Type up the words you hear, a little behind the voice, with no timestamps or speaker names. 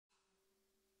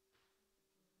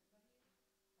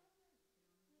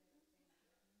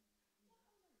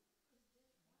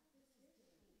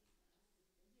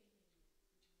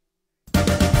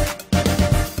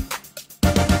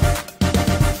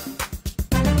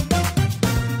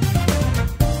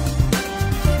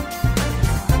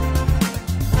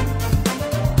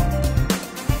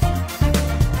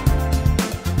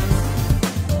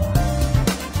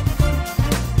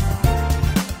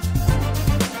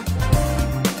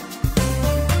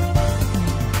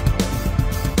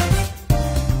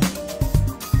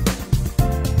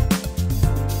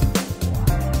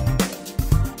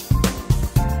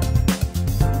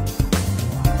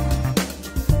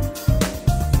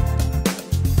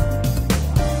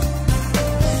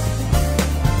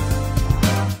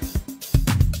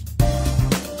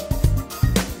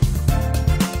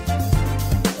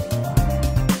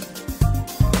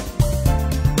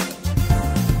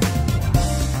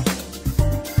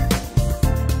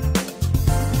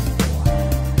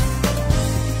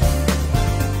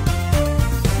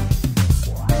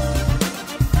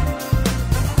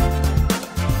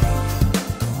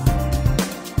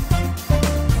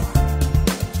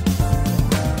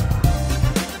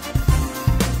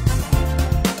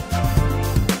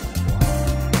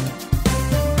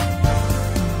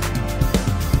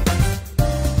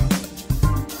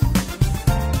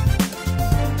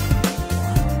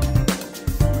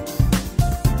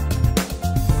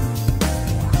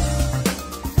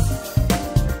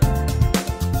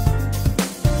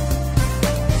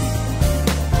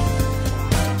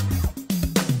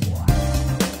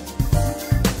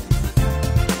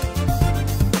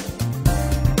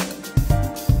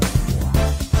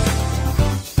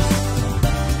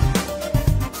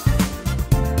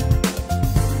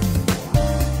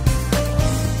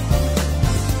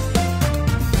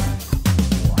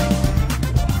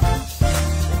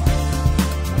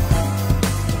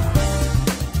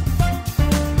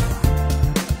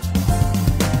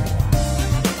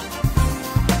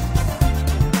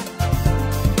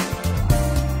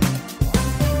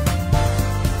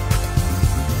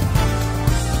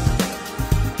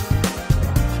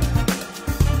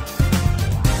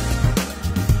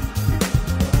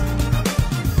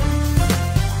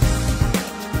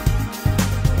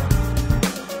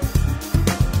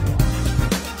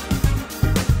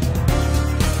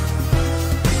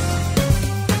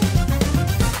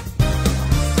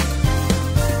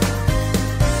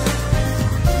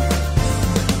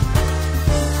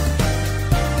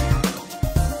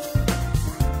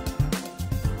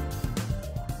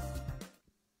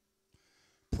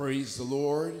Praise the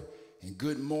Lord, and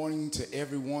good morning to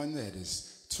everyone that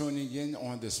is tuning in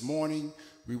on this morning.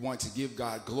 We want to give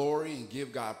God glory and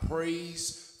give God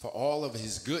praise for all of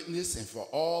his goodness and for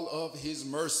all of his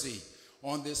mercy.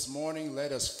 On this morning,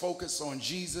 let us focus on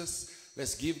Jesus.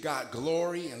 Let's give God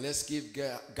glory and let's give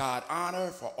God honor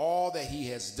for all that he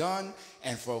has done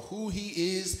and for who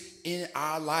he is in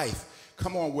our life.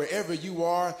 Come on, wherever you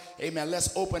are, amen,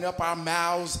 let's open up our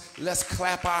mouths, let's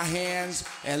clap our hands,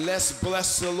 and let's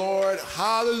bless the Lord.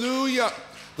 Hallelujah.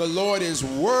 The Lord is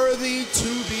worthy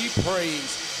to be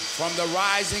praised. From the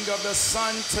rising of the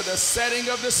sun to the setting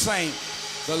of the same,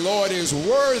 the Lord is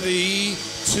worthy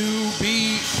to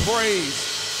be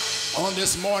praised. On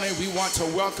this morning, we want to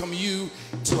welcome you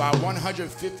to our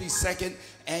 152nd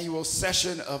annual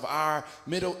session of our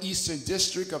Middle Eastern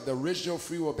District of the Original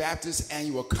Free Will Baptist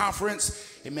Annual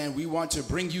Conference. Amen. We want to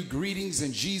bring you greetings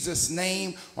in Jesus'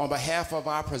 name on behalf of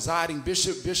our presiding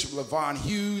bishop, Bishop LaVon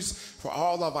Hughes, for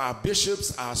all of our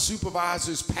bishops, our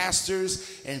supervisors,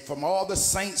 pastors, and from all the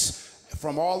saints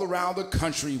from all around the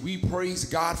country. We praise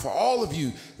God for all of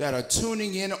you that are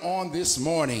tuning in on this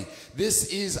morning. This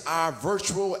is our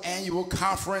virtual annual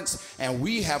conference, and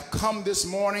we have come this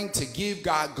morning to give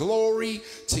God glory,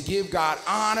 to give God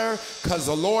honor, because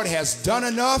the Lord has done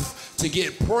enough to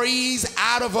get praise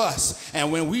out of us.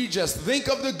 And when we just think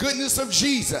of the goodness of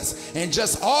Jesus and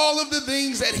just all of the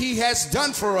things that he has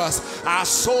done for us, our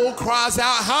soul cries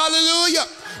out, hallelujah.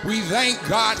 We thank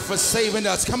God for saving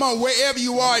us. Come on, wherever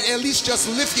you are, at least just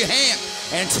lift your hand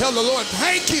and tell the Lord,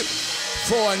 thank you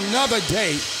for another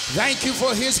day. Thank you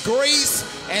for his grace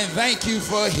and thank you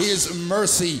for his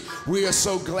mercy. We are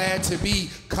so glad to be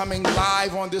coming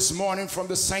live on this morning from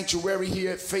the sanctuary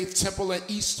here at Faith Temple in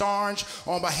East Orange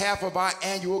on behalf of our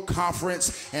annual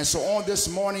conference. And so on this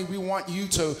morning, we want you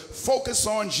to focus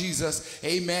on Jesus,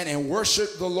 amen, and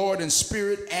worship the Lord in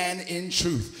spirit and in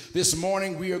truth. This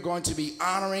morning, we are going to be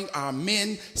honoring our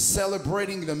men,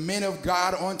 celebrating the men of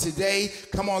God on today.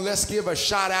 Come on, let's give a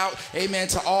shout out, amen,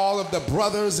 to all of the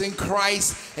brothers in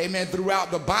Christ, amen,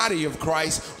 throughout the body of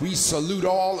Christ. We salute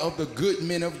all of the good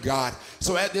men of God.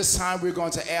 So at this time, we're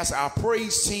going to ask our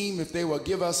praise team if they will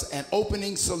give us an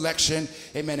opening selection,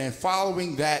 amen, and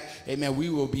following that, amen, we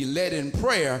will be led in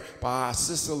prayer by our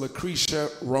sister Lucretia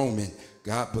Roman.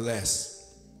 God bless.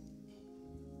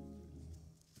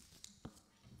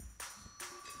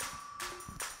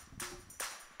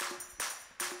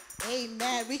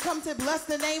 Amen. We come to bless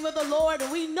the name of the Lord,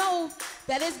 and we know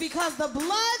that it's because the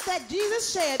blood that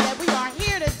Jesus shed that we are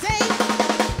here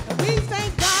today. And we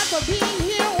thank God for being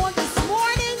here on this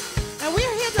morning, and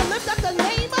we're here to lift up the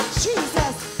name of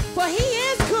Jesus, for he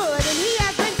is good, and he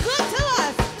has been good to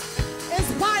us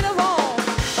in spite of all.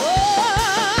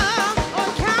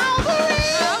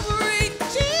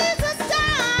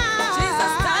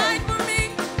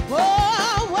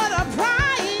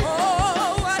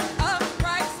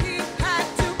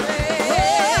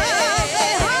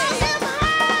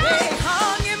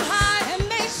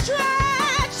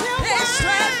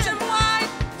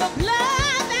 Blood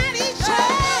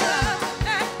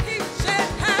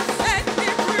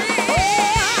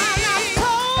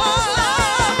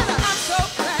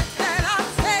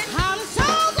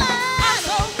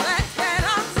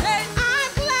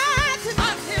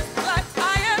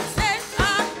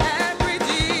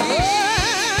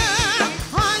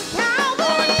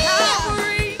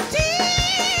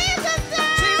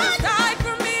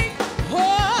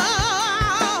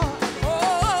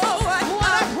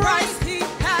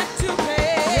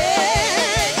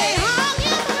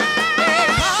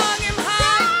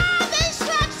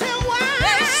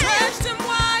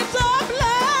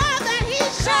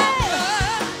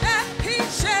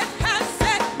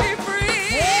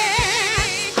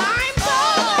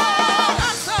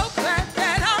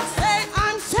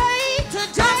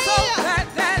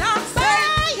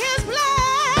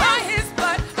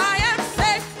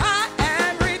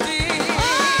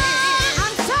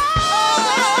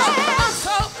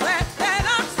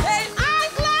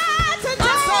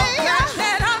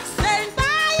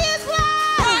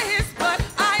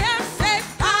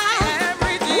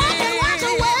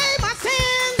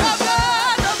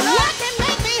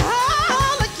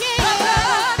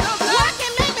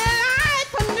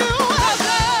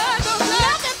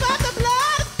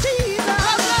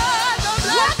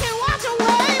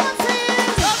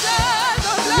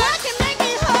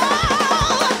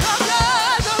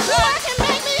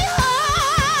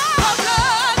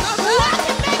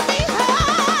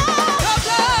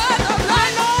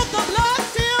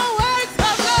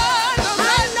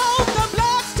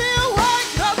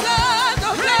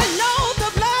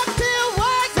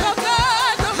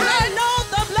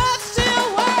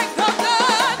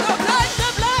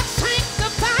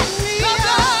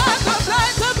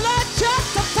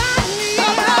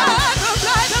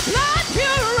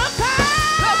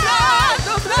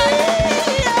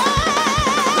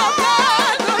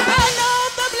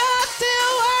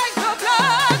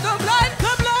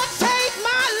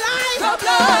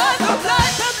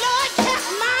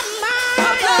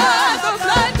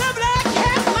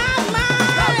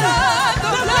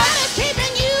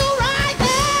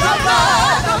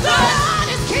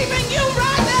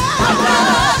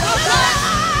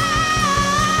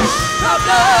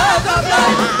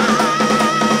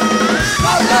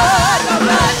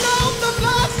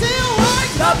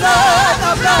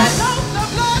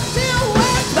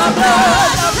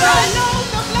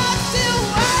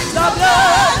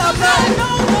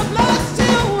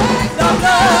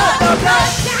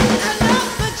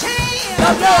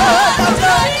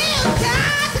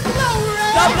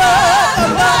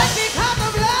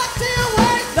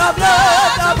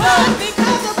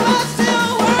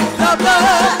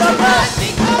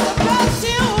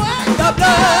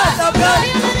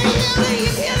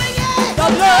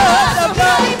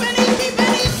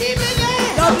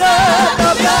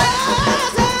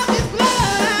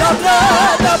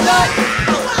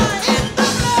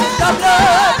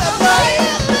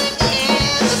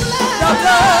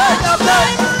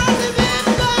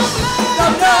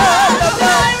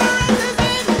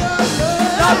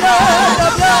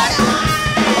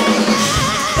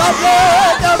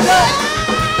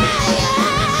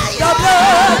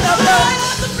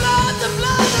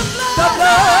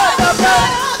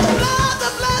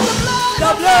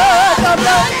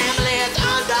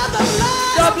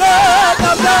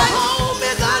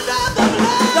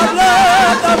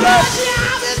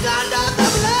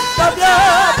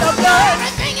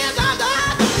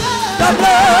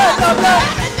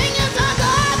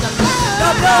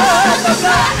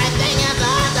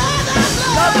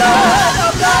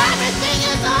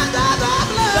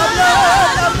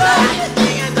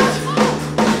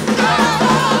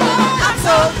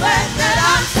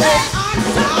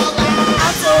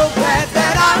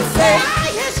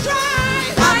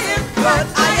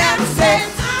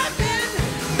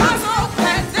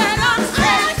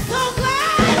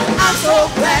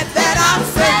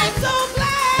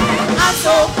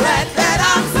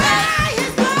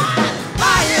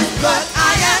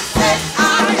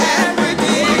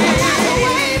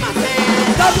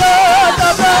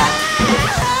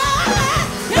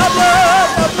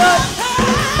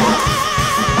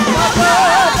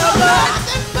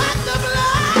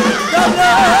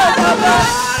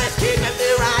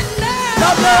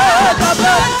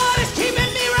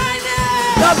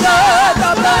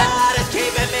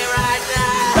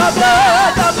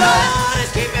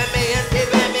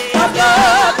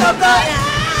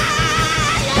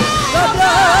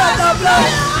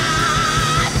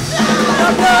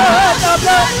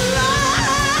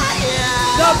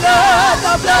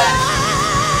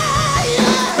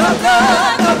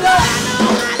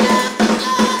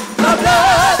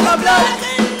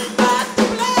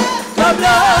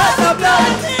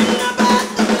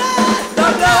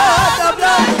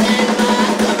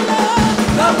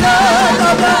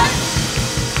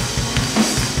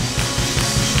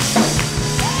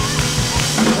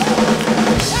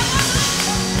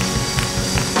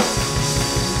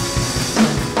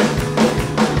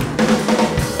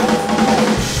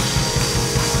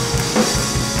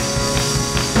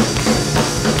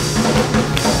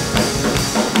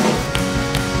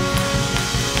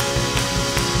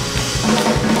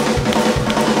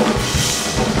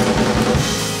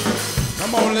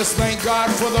Let's thank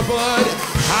God for the blood.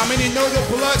 How many know the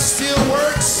blood still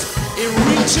works? It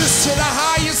reaches to the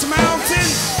highest mountain.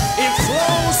 It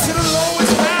flows to the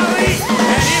lowest valley.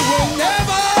 And it will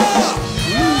never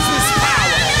lose its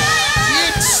power.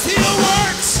 It still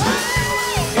works.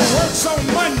 It works on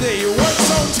Monday. It works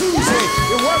on Tuesday.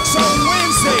 It works on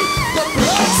Wednesday. The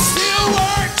blood still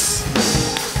works.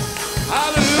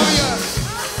 Hallelujah.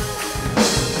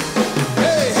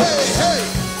 Hey, hey, hey.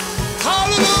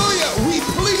 Hallelujah.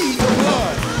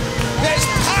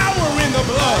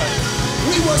 Blood.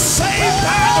 We were saved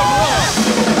by the blood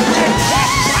and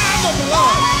kept by the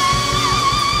blood.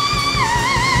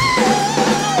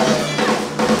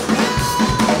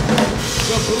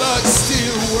 The blood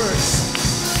still works.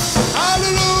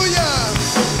 Hallelujah.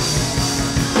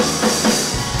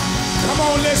 Come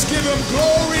on, let's give him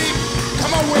glory.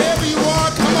 Come on, wherever you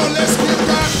are, come on, let's give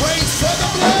God praise for the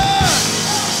blood.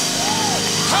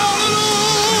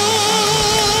 Hallelujah.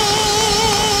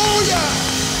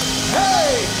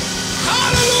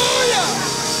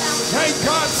 Thank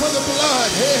God for the blood.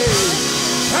 Hey,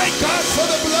 thank God for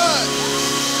the blood.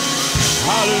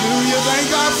 Hallelujah.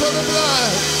 Thank God for the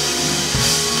blood.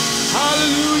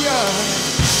 Hallelujah.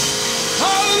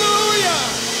 Hallelujah.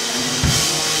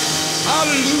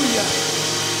 Hallelujah.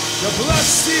 The blood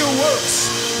still works.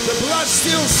 The blood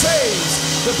still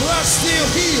saves. The blood still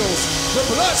heals. The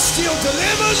blood still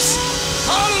delivers.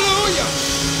 Hallelujah.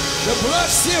 The blood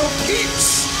still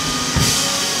keeps.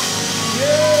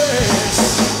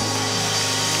 Yes.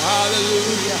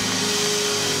 Hallelujah.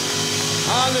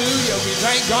 Hallelujah. We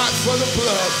thank God for the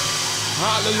blood.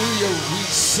 Hallelujah. We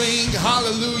sing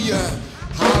hallelujah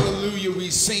Hallelujah. We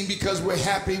sing because we're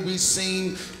happy. We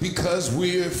sing because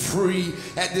we're free.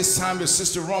 At this time, the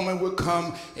Sister Roman will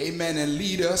come, amen, and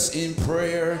lead us in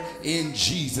prayer in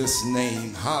Jesus'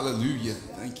 name. Hallelujah.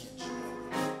 Thank you.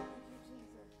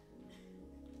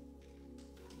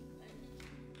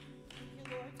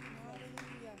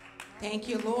 Thank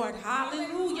you, Lord.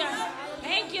 Hallelujah.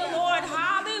 Thank you, Lord.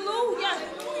 Hallelujah.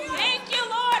 Thank you,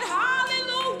 Lord.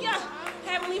 Hallelujah.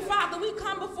 Heavenly Father, we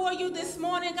come before you this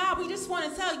morning, God. We just want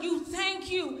to tell you thank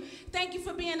you. Thank you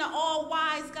for being an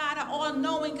all-wise God, an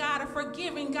all-knowing God, a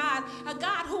forgiving God, a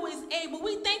God who is able.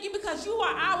 We thank you because you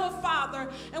are our Father,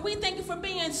 and we thank you for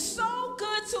being so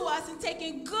good to us and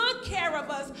taking good care of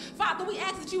us. Father, we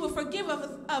ask that you will forgive us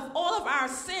of all of our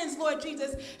sins, Lord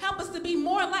Jesus. Help us to be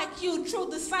more like you, true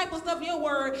disciples of your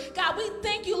word. God, we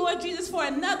thank you, Lord Jesus, for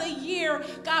another year.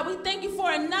 God, we thank you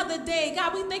for another day.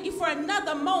 God, we thank you for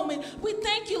another moment. We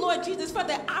thank you, Lord Jesus, for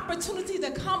the opportunity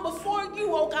to come before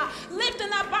you, oh God,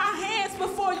 lifting up our hands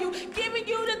before you, giving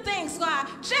you the thanks, God,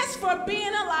 just for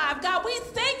being alive. God, we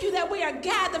thank you that we are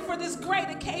gathered for this great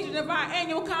occasion of our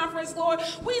annual conference, Lord.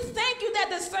 We thank you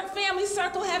that the family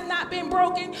circle have not been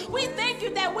broken. We thank you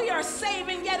that we are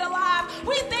saving yet alive.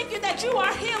 We thank you that you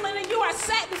are healing and you are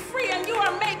setting free and you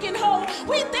are making whole.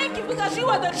 We thank you because you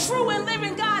are the true and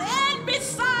living God, and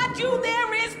beside you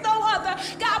there is no other.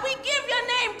 God, we give your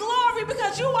name glory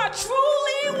because you are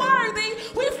truly worthy.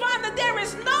 We find that there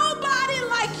is nobody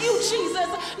like you, Jesus.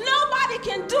 Nobody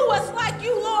can do us like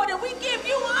you, Lord, and we give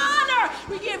you honor.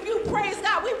 We give you praise,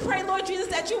 God. We pray, Lord Jesus,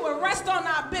 that you will rest on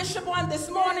our bishop on this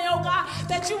morning, oh God,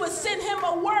 that you would send him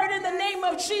a word in the name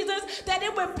of Jesus, that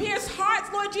it would pierce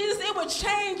hearts, Lord Jesus. It would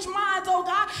change minds, oh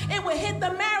God. It would hit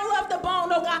the marrow of the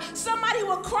bone, oh God. Somebody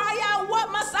will cry out,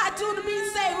 what must I do to be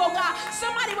saved, oh God?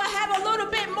 Somebody will have a little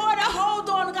bit more to hold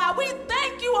on, God. We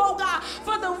thank you, oh God,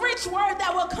 for the rich word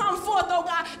that will come forth, oh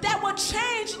God, that will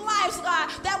change lives, God,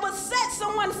 that will set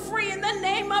someone free in the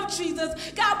name of Jesus.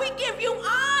 God, we give you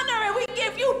honor and we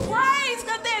give you praise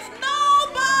because there's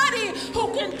nobody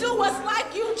who can do us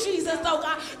like you, Jesus, oh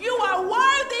God. You are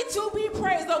worthy to be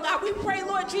praised, oh God. We pray,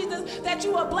 Lord Jesus, that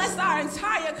you will bless our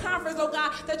entire conference, oh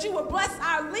God, that you will bless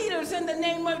our leaders in the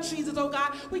name of Jesus, oh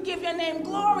God. We give your name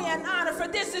glory and honor, for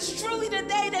this is truly the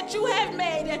day that you have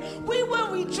made, and we will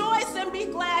rejoice and be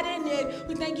glad in it.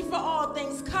 We thank you for all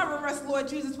things. Cover us, Lord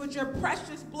Jesus, with your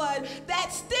precious blood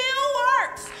that still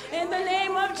works in the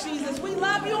name of Jesus. We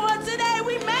love you on today.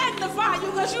 We magnify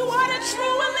you because you are the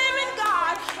true and living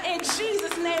God. In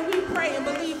Jesus' name we pray and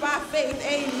believe by faith.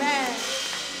 Amen.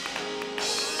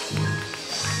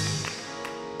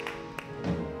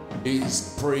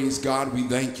 Praise God. We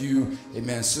thank you,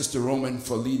 amen, Sister Roman,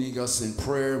 for leading us in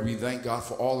prayer. We thank God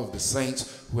for all of the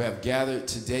saints who have gathered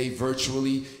today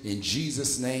virtually in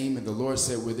Jesus' name. And the Lord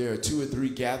said, where there are 2 or 3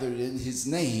 gathered in his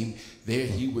name, there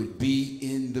he would be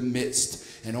in the midst.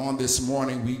 And on this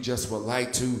morning, we just would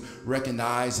like to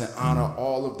recognize and honor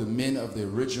all of the men of the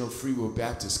original Free Will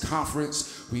Baptist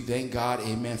Conference. We thank God,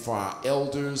 amen, for our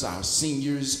elders, our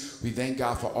seniors. We thank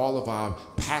God for all of our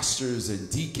pastors and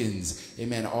deacons,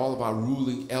 amen, all of our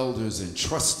ruling elders and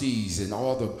trustees and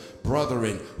all the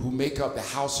brethren who make up the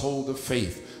household of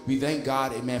faith. We thank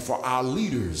God, amen, for our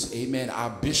leaders, amen, our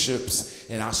bishops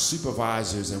and our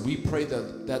supervisors. And we pray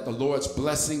that the Lord's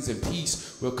blessings and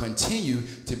peace will continue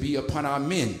to be upon our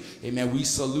men. Amen. We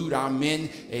salute our men,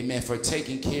 amen, for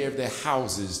taking care of their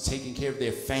houses, taking care of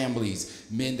their families,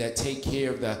 men that take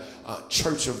care of the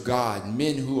church of God,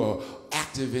 men who are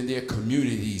active in their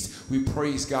communities. We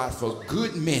praise God for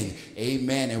good men,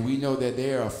 amen, and we know that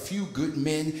there are a few good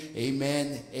men,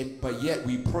 amen, but yet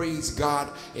we praise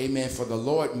God, amen, for the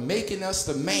Lord making us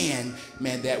the man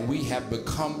that we have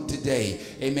become today,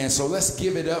 amen. So let's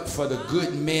give it up for the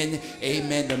good men,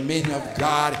 amen, the men of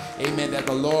God, amen, that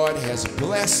the Lord has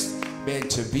blessed, man,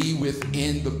 to be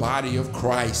within the body of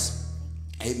Christ.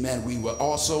 Amen. We will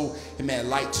also, amen,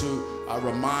 like to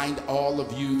remind all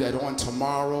of you that on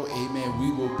tomorrow, amen,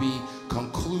 we will be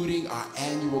concluding our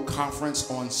annual conference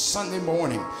on Sunday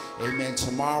morning. Amen.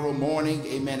 Tomorrow morning,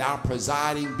 amen, our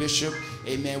presiding bishop,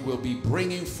 amen, will be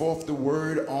bringing forth the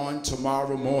word on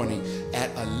tomorrow morning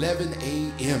at 11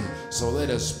 a.m. So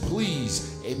let us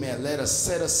please, amen, let us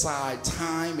set aside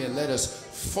time and let us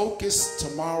focus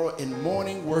tomorrow in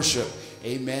morning worship.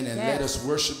 Amen. And let us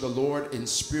worship the Lord in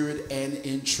spirit and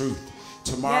in truth.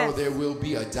 Tomorrow there will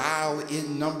be a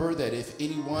dial-in number that if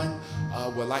anyone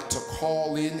would like to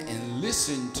call in and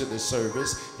listen to the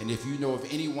service, and if you know of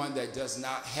anyone that does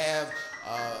not have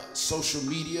social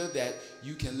media, that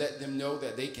you can let them know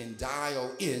that they can dial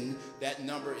in. That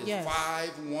number is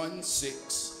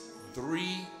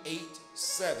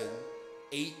 516-387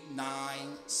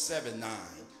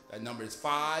 That number is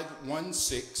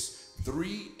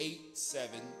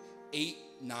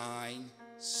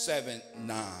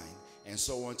 516-387-8979. And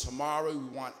so on tomorrow, we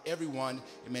want everyone,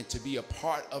 amen, to be a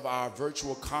part of our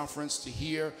virtual conference, to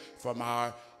hear from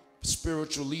our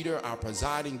spiritual leader, our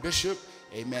presiding bishop,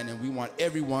 amen. And we want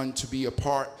everyone to be a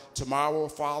part tomorrow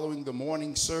following the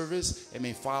morning service,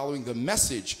 amen, following the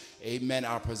message, amen.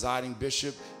 Our presiding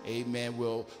bishop, amen,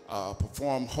 will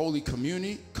perform Holy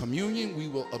Communion. We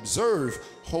will observe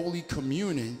Holy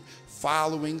Communion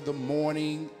following the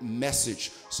morning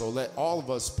message. So let all of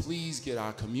us please get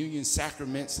our communion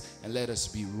sacraments and let us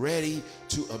be ready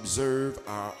to observe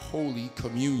our Holy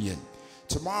Communion.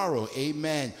 Tomorrow,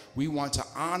 amen, we want to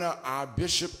honor our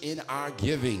bishop in our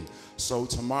giving. So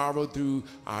tomorrow, through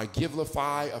our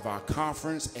Givelify of our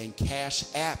conference and Cash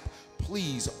App,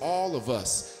 please, all of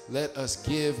us, let us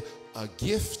give a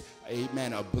gift,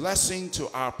 amen, a blessing to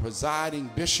our presiding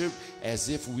bishop as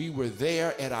if we were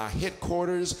there at our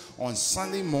headquarters on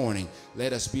Sunday morning.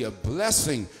 Let us be a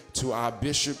blessing to our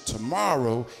bishop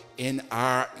tomorrow in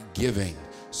our giving.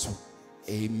 So,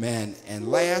 amen. And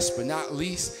last but not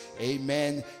least,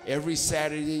 amen, every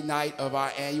Saturday night of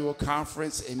our annual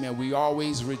conference, amen, we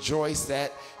always rejoice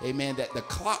that, amen, that the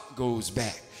clock goes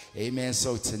back. Amen.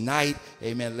 So tonight,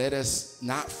 amen, let us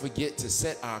not forget to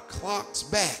set our clocks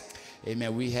back.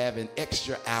 Amen. We have an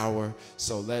extra hour,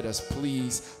 so let us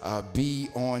please be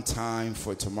on time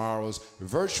for tomorrow's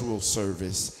virtual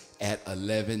service at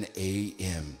 11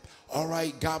 a.m. All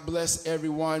right, God bless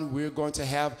everyone. We're going to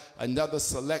have another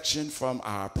selection from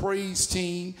our praise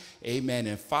team. Amen.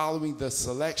 And following the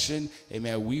selection,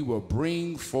 amen, we will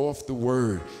bring forth the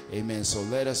word. Amen. So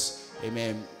let us,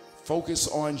 amen, focus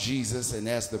on Jesus. And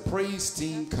as the praise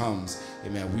team comes,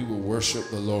 amen, we will worship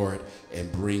the Lord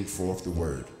and bring forth the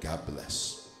word. God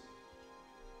bless.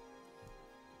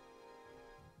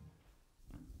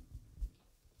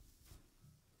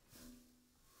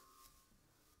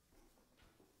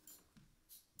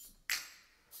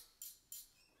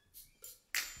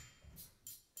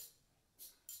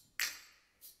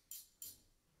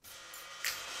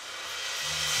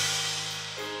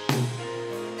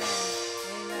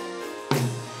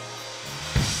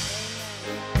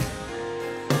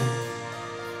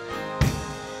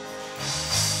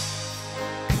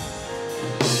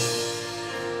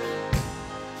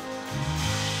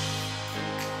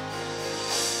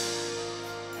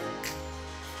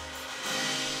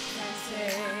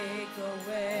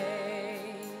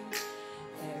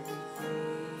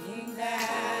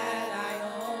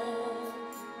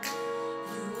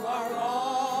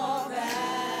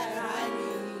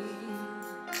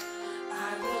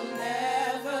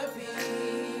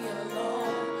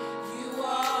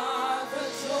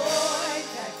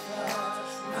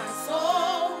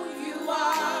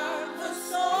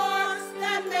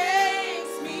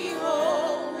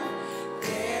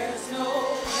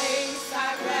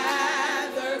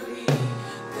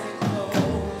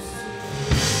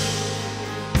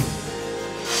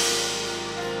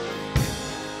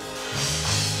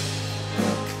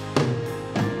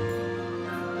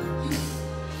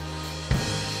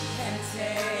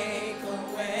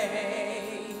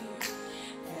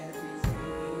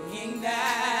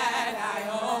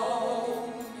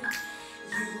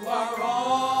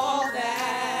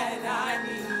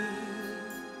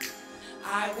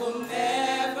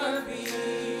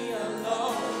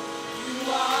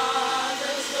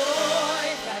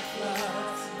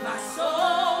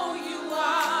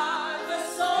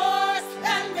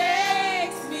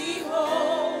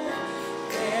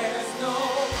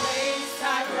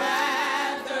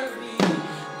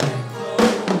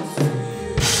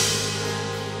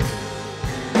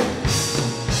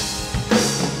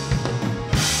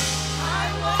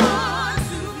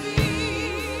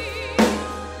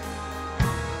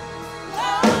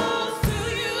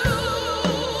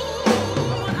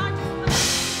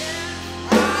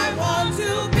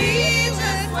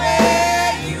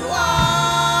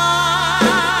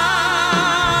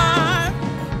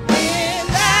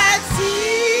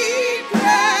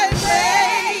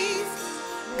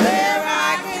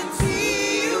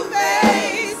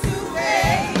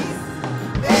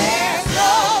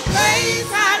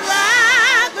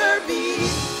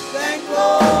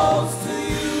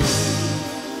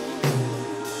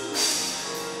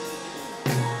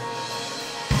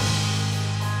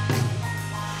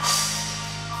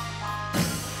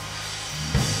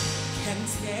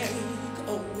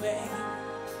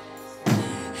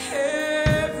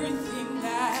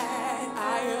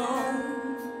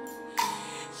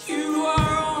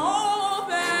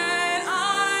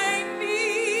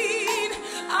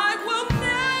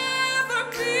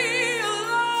 Feel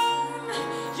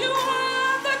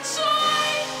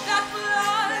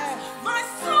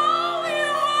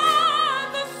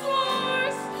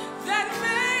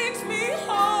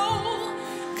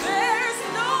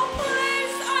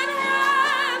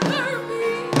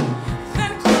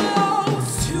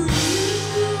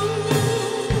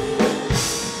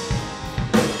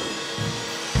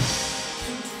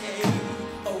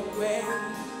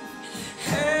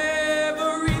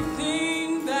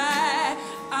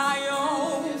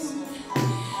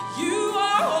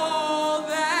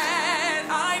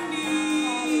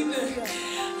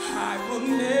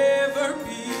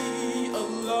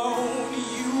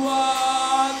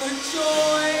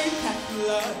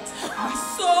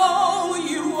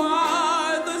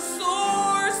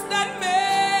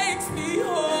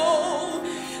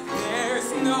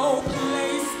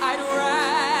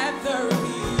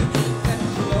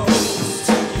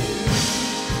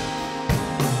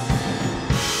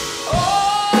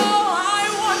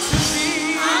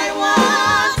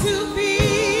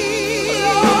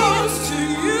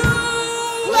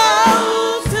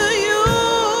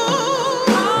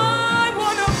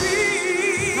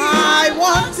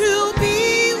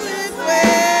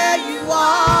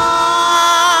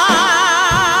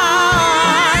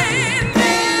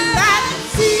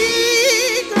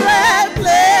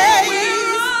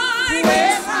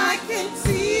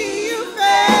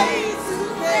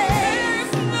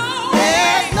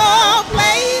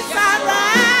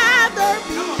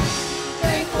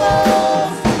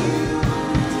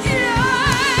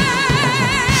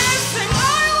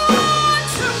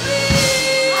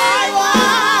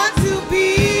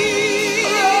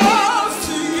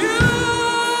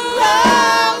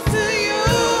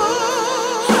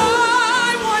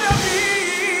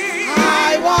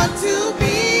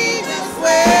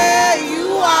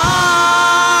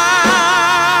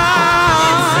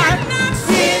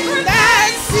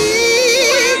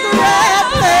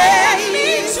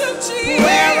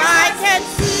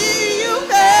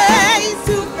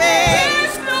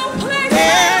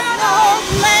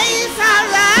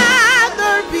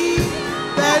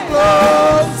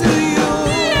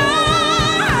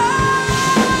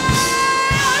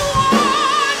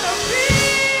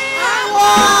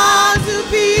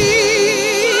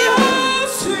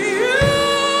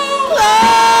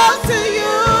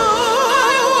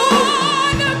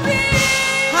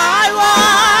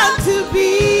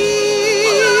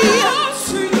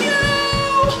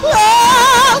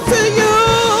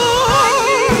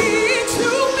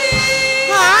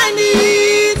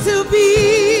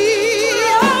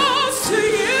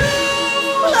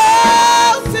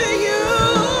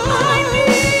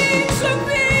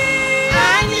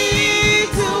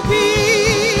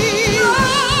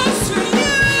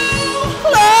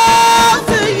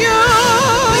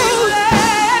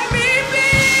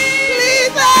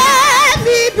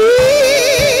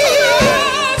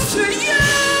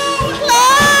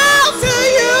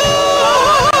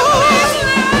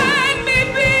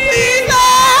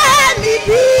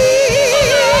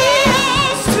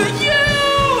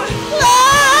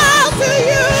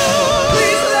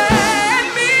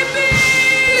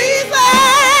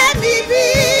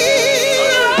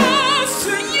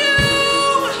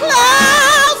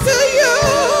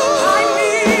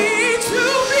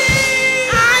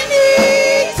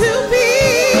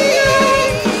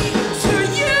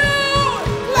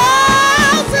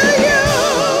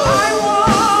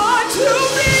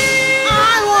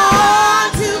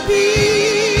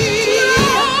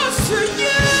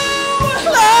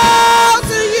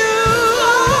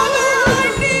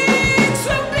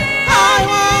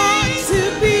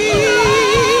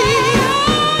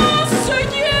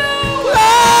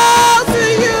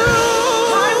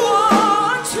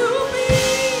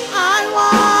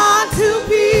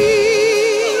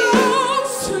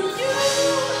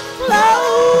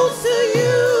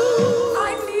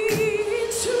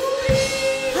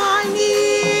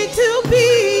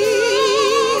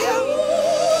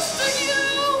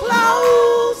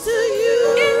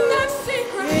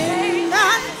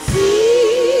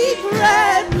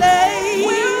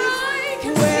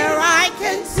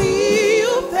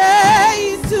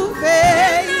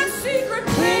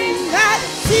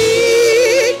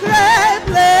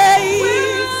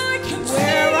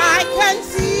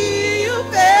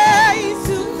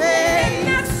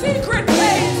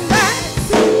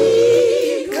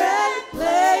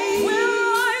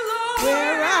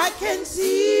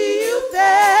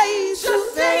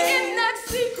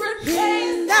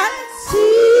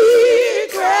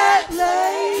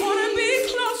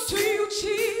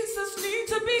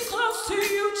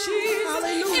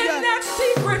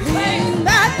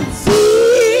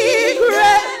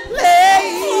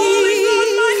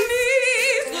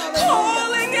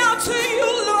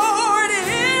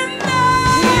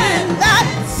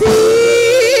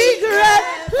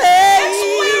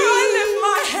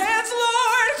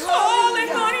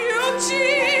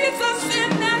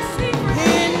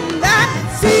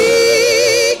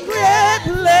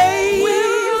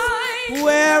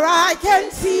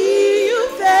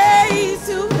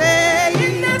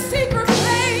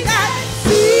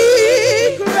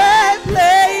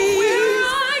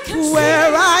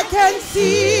I can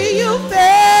see you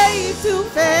face to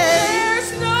face.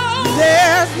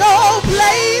 There's no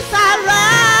place I'd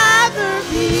rather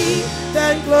be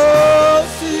than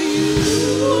close to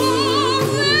you.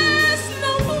 There's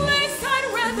no place I'd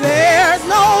rather There's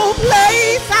no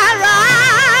place I'd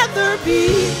rather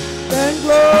be than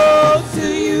close to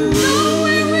you.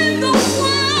 Nowhere in the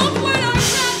world would I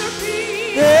rather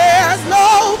be. There's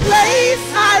no place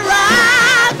I'd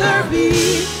rather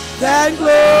be than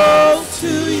close to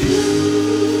you.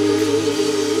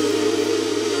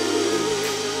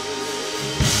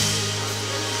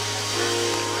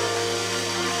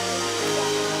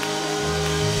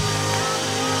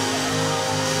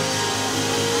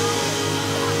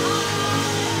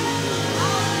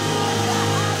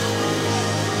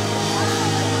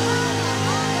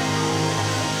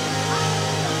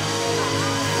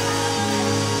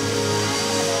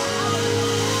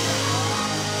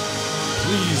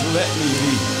 Please let me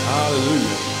be,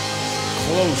 hallelujah,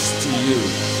 close to you.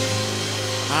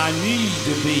 I need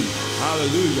to be,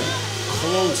 hallelujah,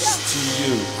 close to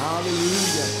you.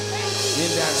 Hallelujah.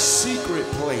 In that secret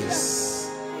place,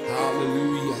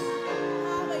 hallelujah.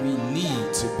 We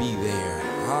need to be there.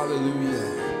 Hallelujah.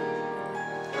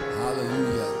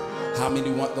 Hallelujah. How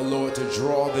many want the Lord to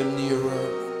draw them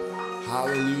nearer?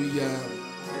 Hallelujah.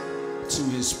 To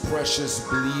his precious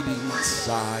bleeding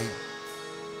side.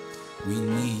 We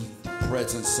need the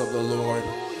presence of the Lord.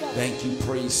 Thank you,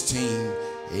 praise team.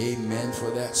 Amen for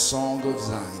that song of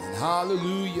Zion.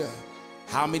 Hallelujah.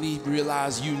 How many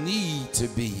realize you need to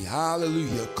be,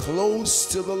 hallelujah, close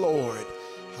to the Lord?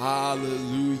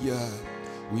 Hallelujah.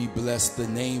 We bless the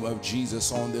name of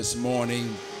Jesus on this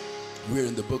morning. We're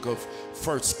in the book of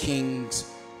 1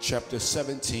 Kings, chapter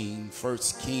 17. 1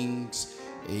 Kings,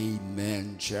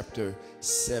 amen, chapter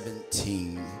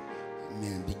 17.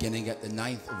 Amen. Beginning at the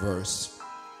 9th verse.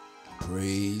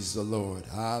 Praise the Lord.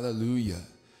 Hallelujah.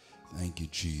 Thank you,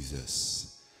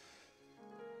 Jesus.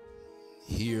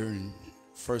 Here in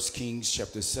 1 Kings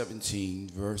chapter 17,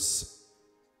 verse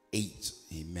 8.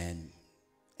 Amen.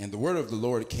 And the word of the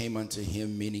Lord came unto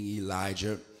him, meaning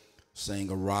Elijah,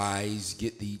 saying, Arise,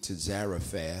 get thee to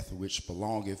Zarephath, which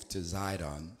belongeth to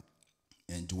Zidon,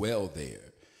 and dwell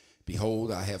there.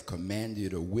 Behold, I have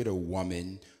commanded a widow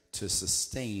woman to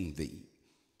sustain thee.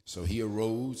 So he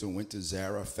arose and went to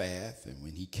Zarephath, and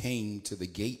when he came to the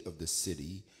gate of the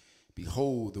city,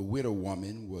 behold, the widow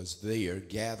woman was there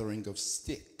gathering of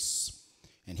sticks.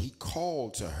 And he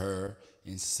called to her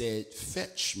and said,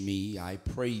 Fetch me, I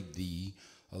pray thee,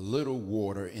 a little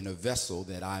water in a vessel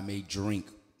that I may drink.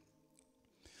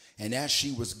 And as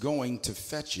she was going to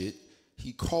fetch it,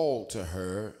 he called to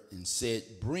her and said,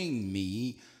 Bring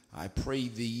me, I pray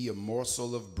thee, a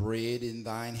morsel of bread in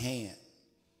thine hand.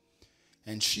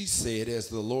 And she said, As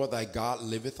the Lord thy God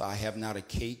liveth, I have not a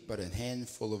cake, but a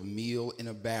handful of meal in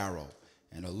a barrel,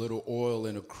 and a little oil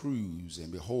in a cruse.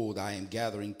 And behold, I am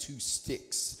gathering 2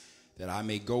 sticks, that I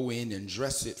may go in and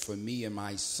dress it for me and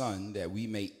my son, that we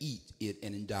may eat it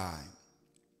and die.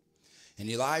 And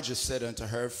Elijah said unto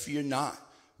her, Fear not,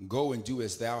 go and do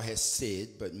as thou hast said,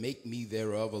 but make me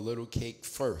thereof a little cake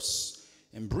first,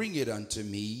 and bring it unto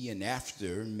me, and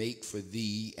after make for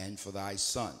thee and for thy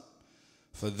son.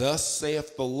 For thus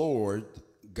saith the Lord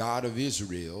God of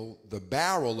Israel, the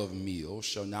barrel of meal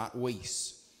shall not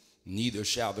waste, neither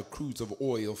shall the cruse of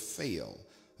oil fail,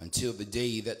 until the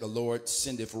day that the Lord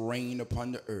sendeth rain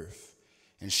upon the earth.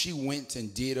 And she went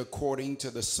and did according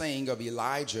to the saying of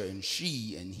Elijah, and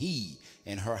she and he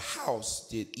and her house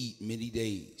did eat many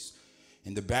days.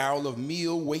 And the barrel of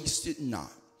meal wasted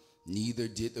not, neither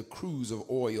did the cruse of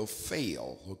oil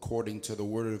fail, according to the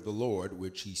word of the Lord,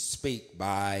 which he spake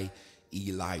by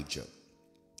Elijah.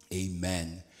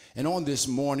 Amen. And on this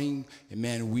morning,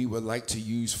 amen, we would like to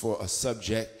use for a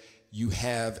subject, you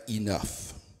have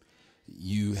enough.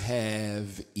 You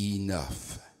have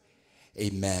enough.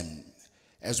 Amen.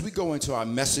 As we go into our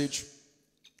message,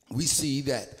 we see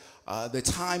that the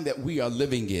time that we are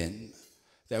living in,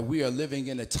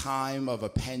 a time of a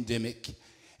pandemic,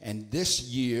 and this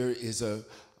year is a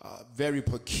very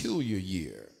peculiar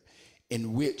year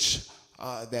in which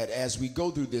that as we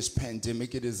go through this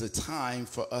pandemic, it is a time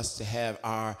for us to have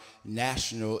our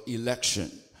national election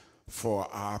for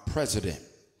our president.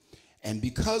 And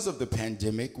because of the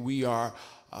pandemic, we are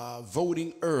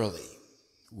voting early.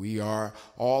 We are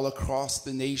all across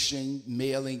the nation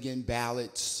mailing in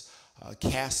ballots,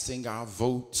 casting our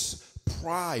votes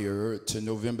prior to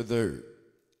November 3rd.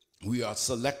 We are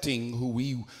selecting who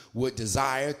we would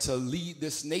desire to lead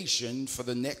this nation for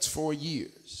the next 4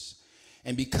 years.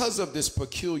 And because of this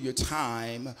peculiar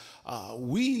time,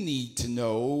 we need to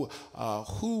know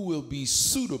who will be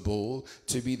suitable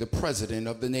to be the president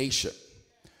of the nation.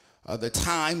 The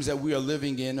times that we are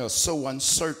living in are so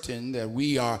uncertain that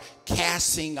we are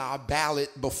casting our ballot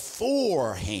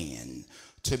beforehand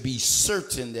to be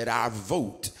certain that our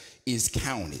vote is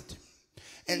counted.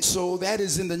 And so that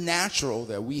is in the natural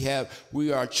that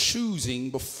we are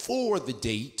choosing before the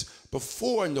date,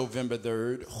 before November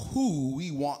 3rd, who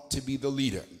we want to be the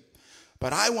leader.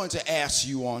 But I want to ask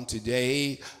you on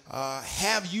today,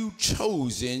 have you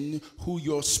chosen who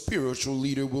your spiritual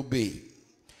leader will be?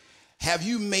 Have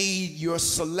you made your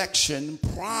selection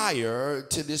prior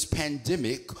to this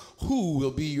pandemic? Who will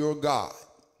be your God?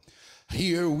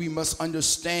 Here we must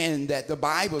understand that the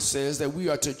Bible says that we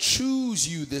are to choose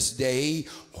you this day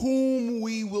whom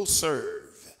we will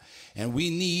serve. And we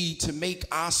need to make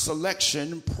our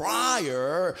selection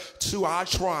prior to our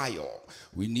trial.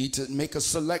 We need to make a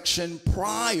selection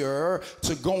prior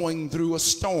to going through a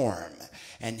storm.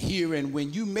 And herein,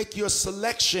 when you make your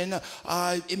selection,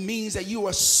 it means that you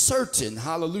are certain,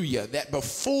 hallelujah, that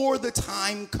before the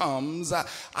time comes,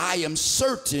 I am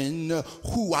certain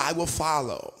who I will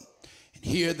follow. And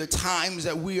here, the times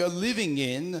that we are living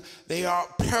in, they are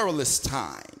perilous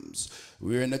times.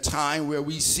 We're in a time where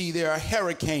we see there are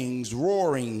hurricanes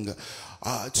roaring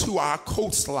to our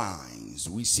coastlines.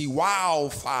 We see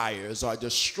wildfires are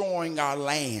destroying our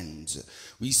lands.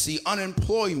 We see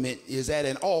unemployment is at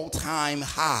an all-time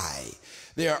high.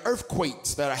 There are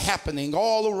earthquakes that are happening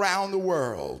all around the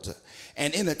world.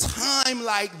 And in a time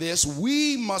like this,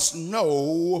 we must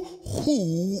know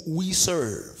who we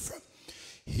serve.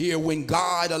 Here, when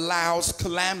God allows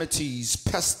calamities,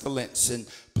 pestilence, and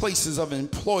places of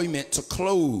employment to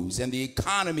close and the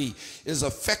economy is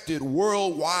affected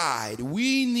worldwide,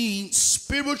 we need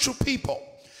spiritual people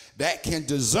that can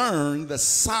discern the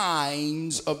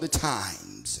signs of the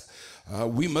times.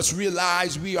 We must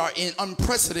realize we are in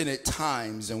unprecedented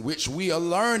times in which we are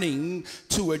learning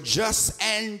to adjust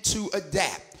and to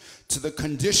adapt to the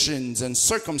conditions and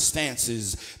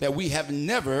circumstances that we have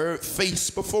never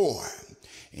faced before.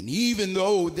 And even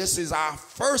though this is our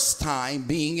first time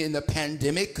being in the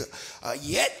pandemic,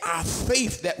 yet our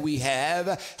faith that we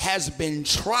have has been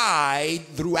tried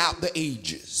throughout the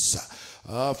ages.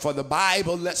 For the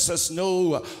Bible lets us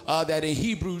know that in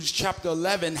Hebrews chapter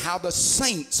 11, how the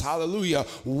saints, hallelujah,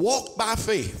 walked by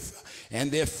faith.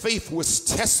 And their faith was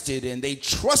tested and they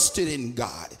trusted in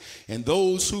God. And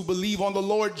those who believe on the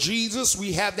Lord Jesus,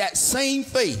 we have that same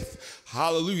faith.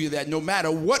 Hallelujah, that no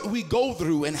matter what we go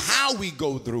through and how we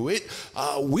go through it,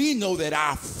 we know that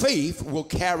our faith will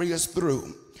carry us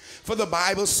through. For the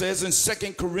Bible says in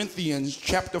 2 Corinthians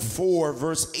chapter 4,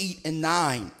 verse 8 and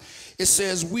 9, it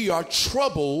says, we are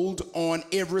troubled on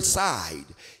every side,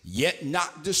 yet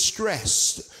not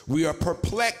distressed. We are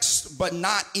perplexed, but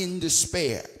not in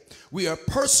despair. We are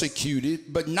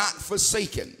persecuted, but not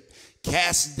forsaken.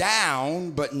 Cast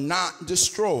down, but not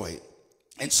destroyed.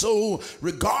 And so,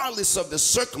 regardless of the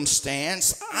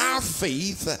circumstance, our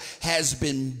faith has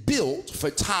been built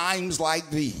for times like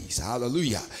these.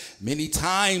 Hallelujah. Many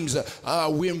times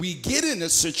when we get in a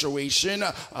situation,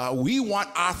 we want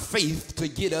our faith to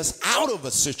get us out of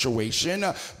a situation,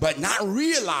 but not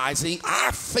realizing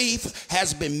our faith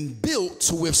has been built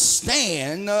to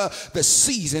withstand the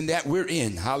season that we're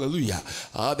in. Hallelujah.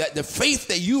 That the faith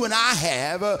that you and I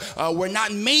have were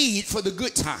not made for the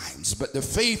good times, but the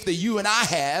faith that you and I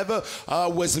have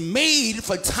was made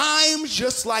for times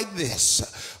just like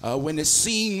this, when it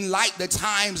seemed like the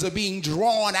times are being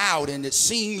drawn out and it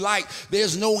seemed like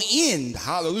there's no end.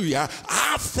 Hallelujah.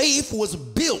 Our faith was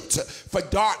built for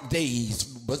dark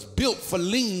days, was built for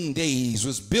lean days,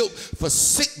 was built for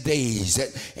sick days.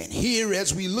 And here,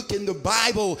 as we look in the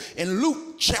Bible in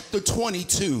Luke chapter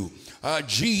 22,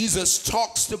 Jesus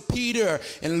talks to Peter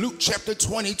in Luke chapter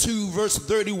 22, verse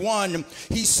 31.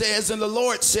 He says, and the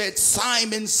Lord said,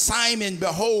 Simon, Simon,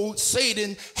 behold,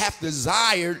 Satan hath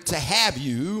desired to have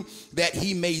you, that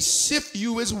he may sift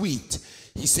you as wheat.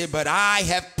 He said, but I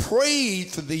have prayed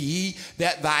for thee,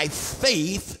 that thy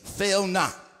faith fail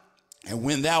not. And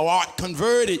when thou art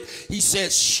converted, he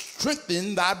said,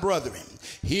 strengthen thy brethren.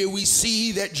 Here we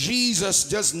see that Jesus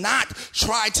does not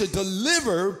try to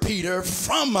deliver Peter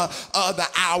from the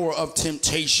hour of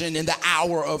temptation and the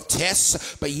hour of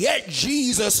tests, but yet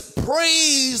Jesus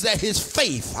prays that his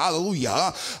faith,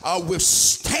 hallelujah,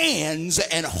 withstands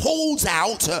and holds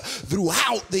out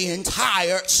throughout the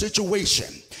entire situation.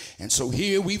 And so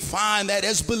here we find that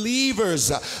as believers,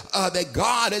 that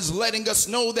God is letting us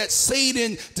know that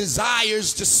Satan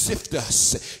desires to sift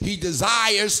us. He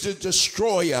desires to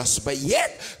destroy us. But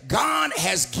yet God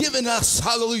has given us,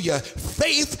 hallelujah,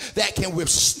 faith that can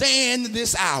withstand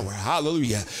this hour.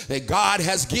 Hallelujah. That God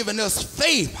has given us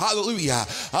faith, hallelujah,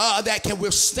 that can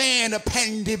withstand a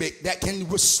pandemic, that can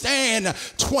withstand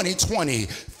 2020.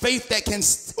 Faith that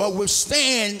can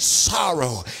withstand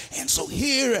sorrow. And so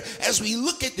here, as we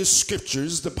look at the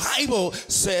scriptures, the Bible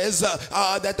says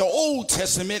that the Old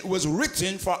Testament was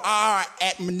written for our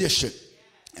admonition.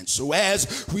 And so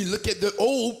as we look at the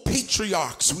old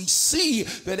patriarchs, we see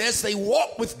that as they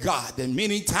walk with God, that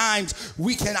many times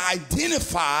we can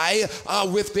identify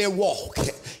with their walk.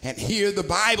 And here the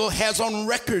Bible has on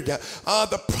record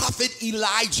the prophet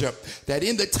Elijah, that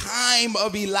in the time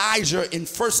of Elijah in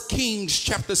 1 Kings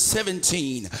chapter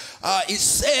 17, it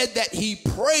said that he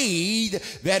prayed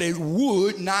that it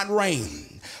would not rain.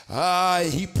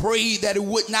 He prayed that it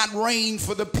would not rain,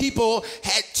 for the people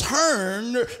had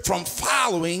turned from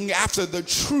following after the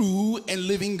true and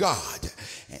living God.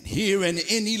 And here in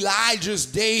Elijah's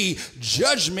day,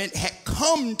 judgment had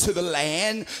come to the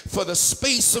land for the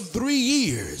space of 3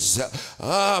 years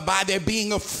by there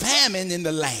being a famine in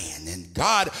the land. And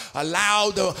God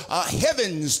allowed the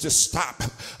heavens to stop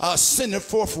sending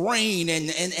forth rain, and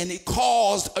it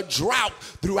caused a drought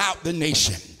throughout the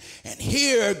nation. And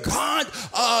here God,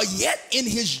 yet in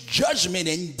his judgment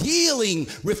and dealing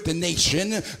with the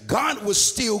nation, God was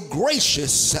still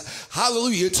gracious,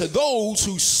 hallelujah, to those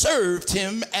who served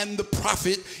him and the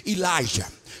prophet Elijah.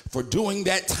 For during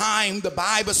that time, the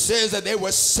Bible says that there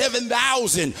were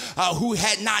 7,000 who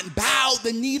had not bowed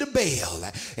the knee to Baal.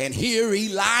 And here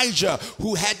Elijah,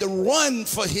 who had to run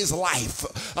for his life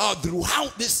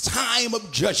throughout this time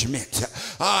of judgment,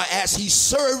 as he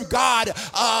served God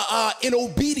in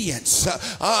obedience,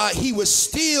 he was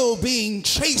still being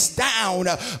chased down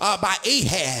by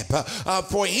Ahab.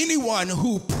 For anyone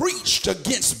who preached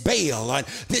against Baal and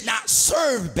did not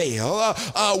serve Baal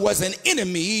was an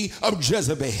enemy of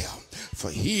Jezebel. For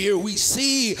here we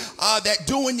see that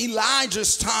during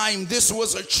Elijah's time, this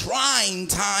was a trying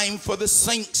time for the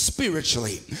saints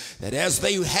spiritually. That as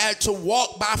they had to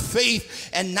walk by faith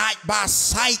and not by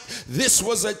sight, this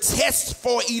was a test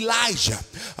for Elijah.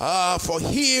 For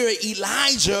here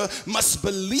Elijah must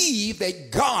believe that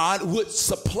God would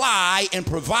supply and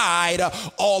provide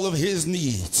all of his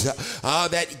needs.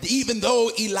 That even though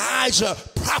Elijah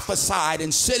prophesied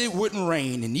and said it wouldn't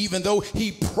rain, and even though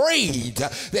he prayed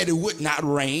that it would not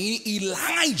rain,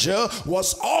 Elijah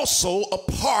was also a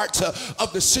part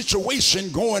of the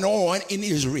situation going on in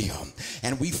Israel.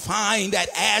 And we find that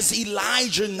as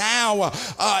Elijah now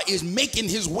is making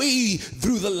his way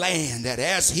through the land, that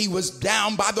as he was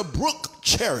down by the brook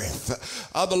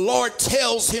Cherith, the Lord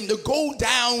tells him to go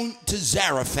down to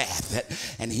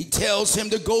Zarephath, and he tells him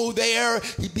to go there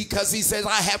because he says,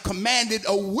 I have commanded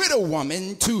a widow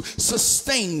woman to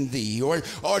sustain thee, or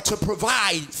to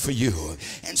provide for you.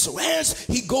 And so as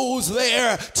he goes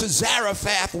there to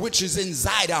Zarephath, which is in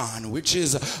Zidon, which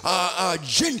is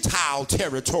Gentile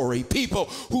territory, people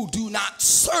who do not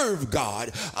serve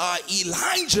God,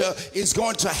 Elijah is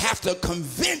going to have to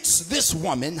convince this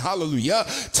woman, hallelujah,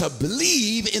 to believe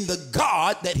in the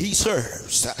God that he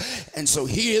serves. And so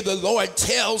here the Lord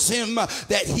tells him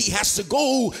that he has to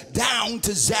go down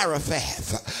to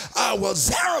Zarephath. Well,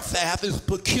 Zarephath is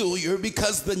peculiar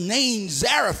because the name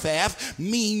Zarephath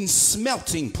means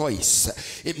smelting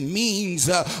place. It means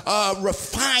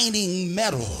refining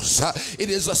metals. It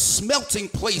is a smelting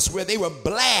place where they would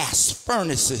blast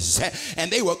furnaces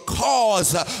and they would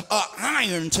cause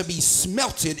iron to be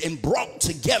smelted and brought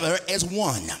together as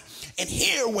one. And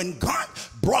here when God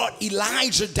brought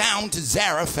Elijah down to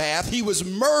Zarephath, he was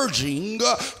merging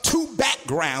two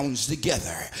backgrounds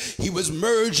together. He was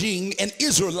merging an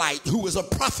Israelite who was a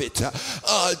prophet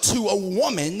to a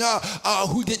woman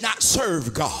who did not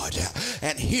serve God.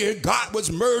 And here God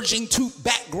was merging two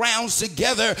backgrounds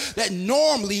together that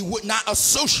normally would not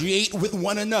associate with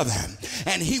one another.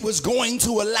 And he was going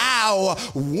to allow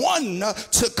one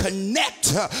to connect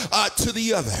to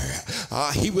the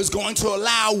other. He was going to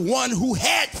allow one who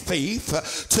had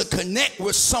faith to connect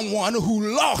with someone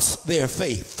who lost their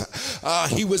faith.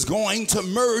 He was going to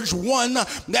merge one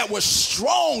that was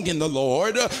strong in the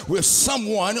Lord with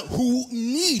someone who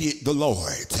needed the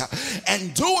Lord.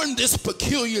 And during this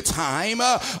peculiar time,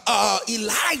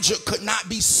 Elijah could not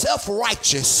be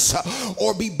self-righteous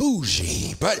or be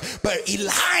bougie, but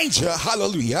Elijah,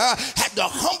 hallelujah, had to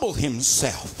humble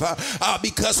himself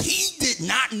because he did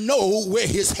not know where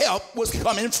his help was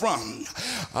coming from.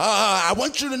 I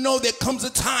want you to know there comes a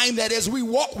time that as we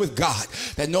walk with God,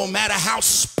 that no matter how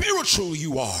spiritual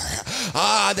you are,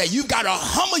 that you've got to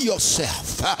humble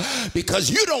yourself because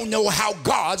you don't know how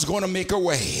God's going to make a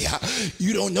way.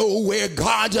 You don't know where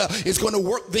God is going to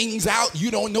work things out.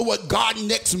 You don't know what God's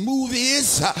next move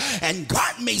is. And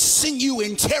God may send you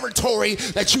in territory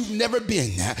that you've never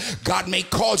been. God may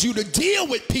cause you to deal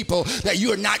with people that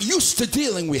you're not used to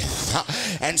dealing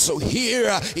with. And so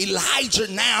here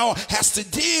Elijah now has to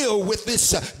deal with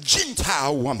this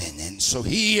Gentile woman. And so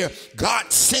here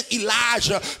God sent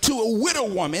Elijah to a widow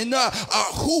woman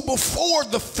who before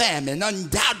the famine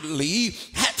undoubtedly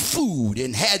had food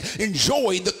and had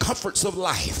enjoyed the comforts of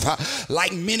life.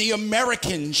 Like many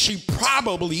Americans, she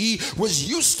probably was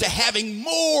used to having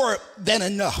more than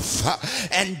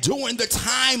enough. And during the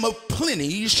time of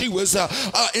plenty, she was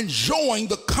enjoying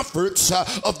the comforts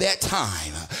of that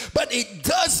time. But it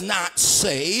does not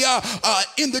say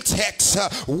in the text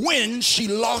when she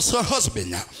lost her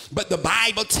husband. But the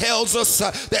Bible tells us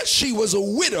that she was a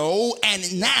widow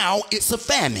and now it's a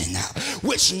famine,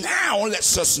 which now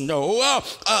lets us know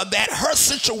that her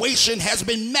situation has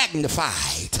been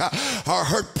magnified.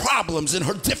 Her problems and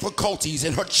her difficulties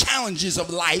and her challenges of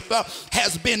life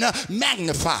has been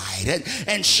magnified.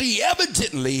 And she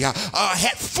evidently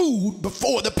had food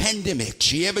before the pandemic.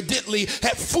 She evidently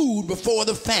had food before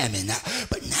the famine.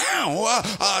 But now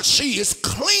she is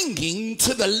clinging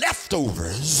to the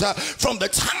leftovers from the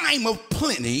time of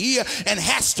plenty and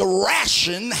has to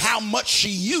ration how much she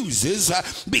uses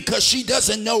because she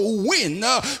doesn't know when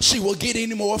she will get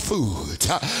any more food.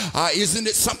 Isn't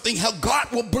it something how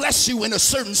God will bless you in a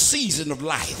certain season of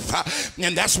life?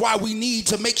 And that's why we need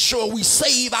to make sure we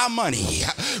save our money.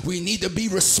 We need to be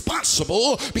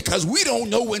responsible because we don't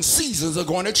know when seasons are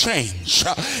going to change.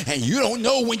 And you don't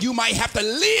know when you might have to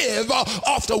live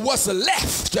off of what's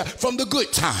left from the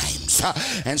good times.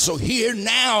 And so here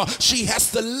now she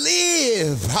has to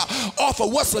live off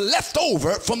of what's left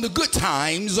over from the good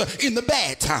times in the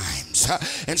bad times.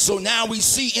 And so now we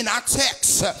see in our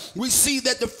text, we see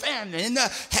that the famine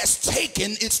has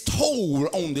taken its toll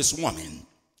on this woman.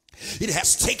 It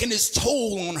has taken its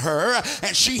toll on her,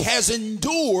 and she has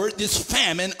endured this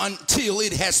famine until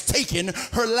it has taken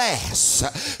her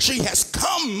last. She has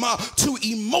come to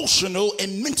emotional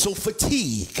and mental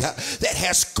fatigue that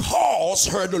has caused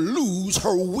her to lose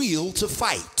her will to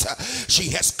fight. She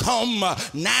has come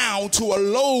now to a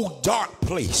low, dark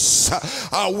place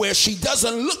where she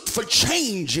doesn't look for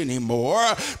change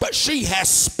anymore, but she has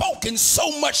spoken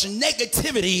so much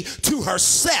negativity to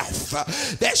herself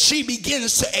that she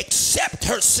begins to accept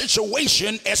her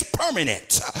situation as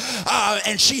permanent,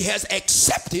 and she has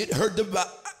accepted her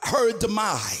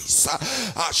demise.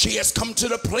 She has come to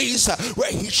the place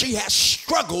where she has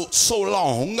struggled so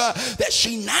long that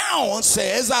she now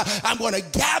says, I'm going to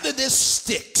gather these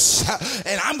sticks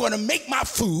and I'm going to make my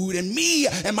food, and me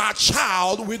and my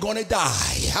child, we're going to die.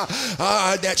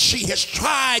 That she has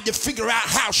tried to figure out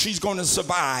how she's going to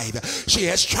survive. She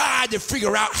has tried to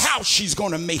figure out how she's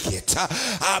going to make it.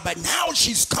 But now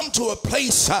she's come to a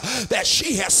place that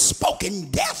she has spoken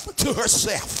death to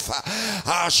herself.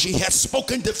 She has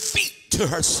spoken defeat to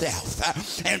herself,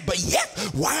 but yet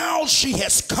while she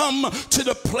has come to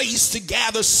the place to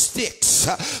gather sticks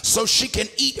so she can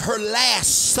eat her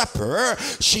last supper,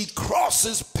 she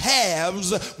crosses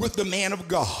paths with the man of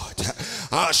God.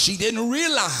 She didn't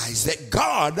realize that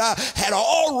God had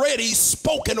already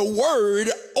spoken a word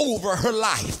over her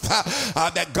life,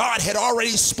 that God had already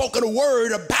spoken a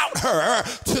word about her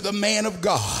to the man of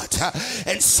God.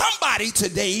 And somebody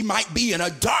today might be in a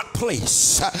dark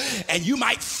place and you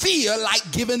might feel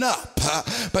like giving up,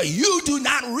 but you do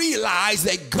not realize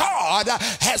that God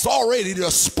has already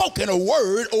spoken a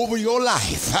word over your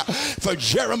life. For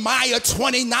Jeremiah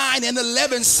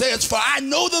 29:11 says, for I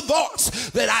know the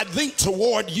thoughts that I think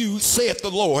toward you, saith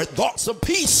the Lord, thoughts of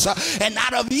peace and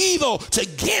not of evil, to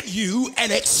give you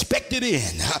an expected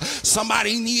end.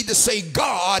 Somebody need to say,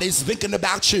 God is thinking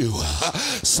about you.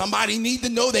 Somebody need to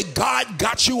know that God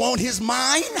got you on his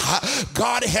mind.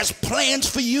 God has plans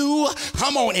for you.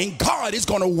 Come on, and God is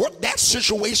going to work that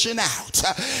situation out.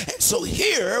 And so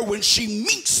here, when she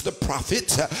meets the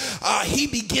prophet, he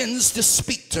begins to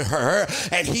speak to her,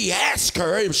 and he asks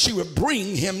her if she would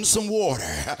bring him some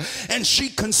water, and she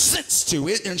consents to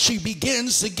it, and she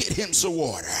begins to get him some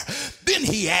water. Then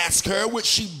he asked her, would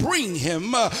she bring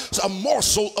him a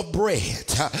morsel of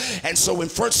bread? And so in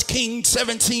 1 Kings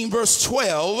 17 verse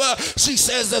 12, she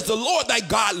says, as the Lord thy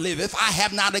God liveth, I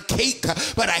have not a cake,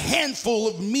 but a handful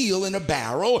of meal in a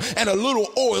barrel, and a little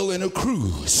oil in a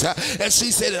cruse. And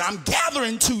she said, and I'm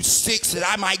gathering 2 sticks that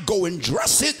I might go and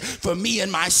dress it for me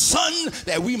and my son,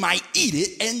 that we might eat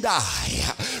it and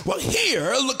die. Well,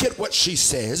 here, look at what she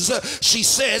says. She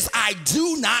says, I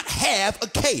do not have a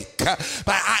cake, but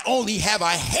I only have a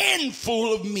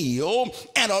handful of meal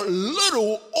and a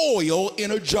little oil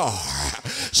in a jar.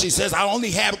 She says, I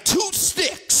only have 2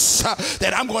 sticks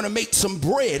that I'm going to make some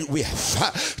bread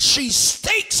with. She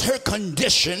states her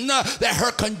condition, that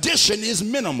her condition is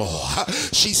minimal.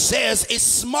 She says it's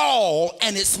small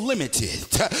and it's limited.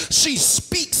 She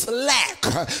speaks lack.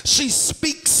 She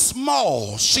speaks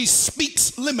small. She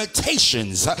speaks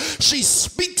limitations. She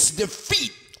speaks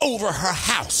defeat over her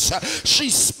house. She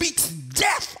speaks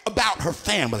death about her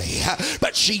family,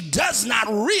 but she does not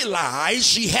realize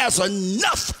she has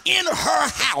enough in her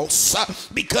house,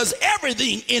 because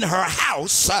everything in her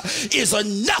house is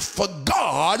enough for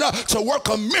God to work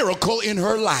a miracle in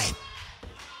her life.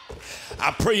 I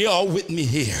pray y'all with me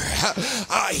here.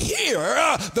 Here,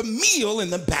 the meal in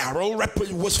the barrel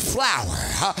was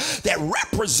flour that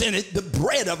represented the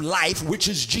bread of life, which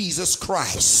is Jesus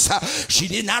Christ. She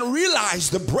did not realize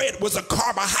the bread was a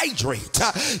carbohydrate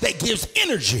that gives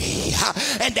energy,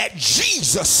 and that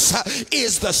Jesus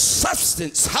is the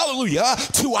substance, hallelujah,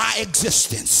 to our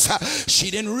existence. She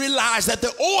didn't realize that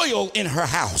the oil in her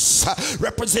house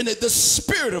represented the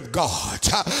Spirit of God,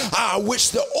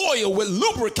 which the oil would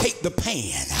lubricate the pan,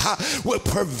 will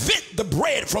prevent the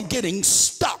bread from getting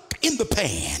stuck in the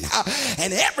pan.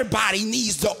 And everybody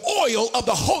needs the oil of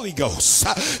the Holy Ghost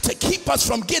to keep us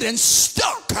from getting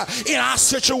stuck in our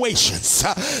situations.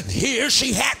 Here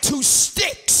she had 2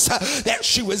 sticks that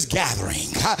she was gathering,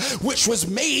 which was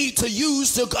made to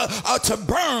use to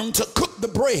burn, to cook the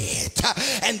bread.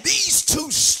 And these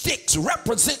 2 sticks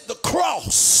represent the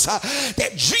cross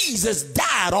that Jesus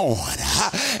died on.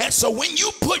 And so when you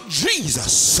put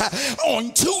Jesus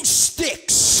on 2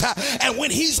 sticks, and when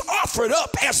he's offered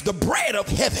up as the bread of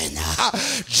heaven,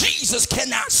 Jesus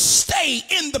cannot stay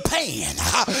in the pan,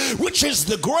 which is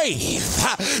the grave,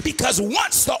 because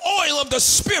once the oil of the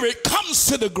Spirit comes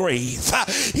to the grave,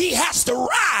 he has to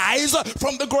rise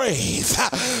from the grave.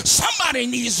 Somebody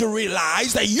needs to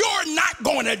realize that you're not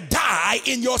going to die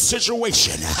in your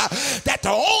situation, that the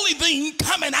only thing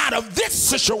coming out of this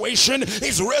situation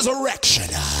is resurrection.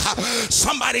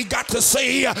 Somebody got to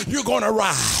say, you're going to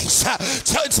rise.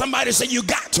 Tell somebody, say, you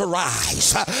got to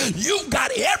rise. You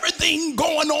got everything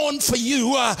going on for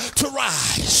you to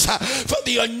rise. For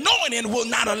the anointing will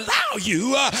not allow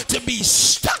you to be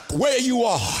stuck where you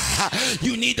are.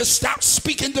 You need to stop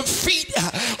speaking defeat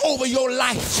over your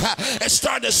life and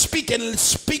start to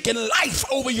speaking life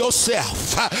over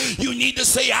yourself. You need to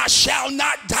say, I shall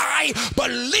not die, but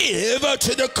live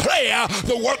to declare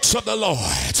the works of the Lord.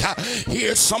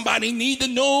 Here, somebody need to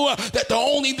know that the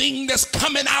only thing that's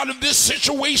coming out of this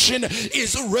situation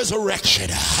is a resurrection.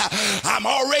 I'm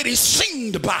already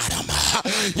seen the bottom.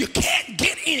 You can't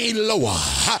get any lower.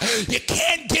 You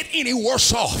can't get any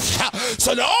worse off.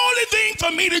 So the only thing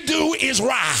for me to do is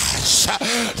rise.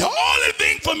 The only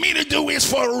thing for me to do is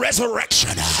for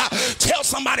resurrection. Tell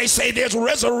somebody, say, there's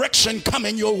resurrection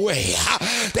coming your way.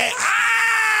 That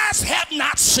eyes have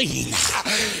not seen,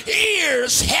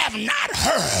 ears have not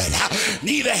heard,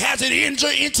 neither has it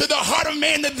entered into the heart of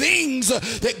man the things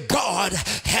that God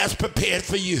has prepared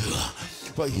for you.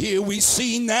 But here we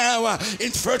see now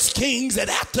in 1 Kings that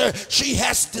after she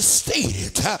has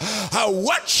stated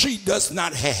what she does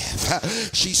not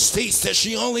have, she states that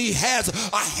she only has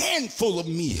a handful of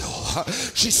meal.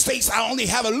 She states, I only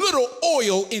have a little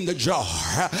oil in the jar,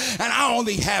 and I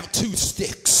only have 2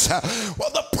 sticks.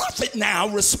 Well, the prophet now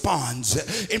responds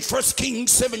in 1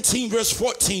 Kings 17 verse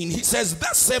 14. He says,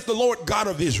 thus saith the Lord God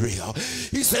of Israel.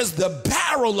 He says, the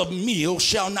barrel of meal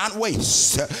shall not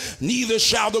waste, neither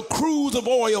shall the cruse of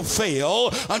oil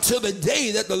fail until the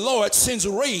day that the Lord sends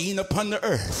rain upon the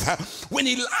earth. When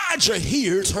Elijah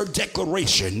hears her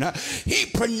declaration, he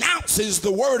pronounces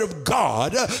the word of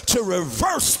God to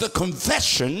reverse the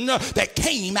confession that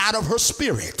came out of her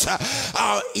spirit.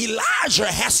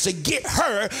 Elijah has to get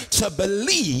her to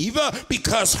believe,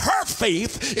 because her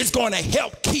faith is going to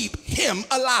help keep him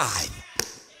alive.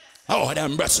 Oh,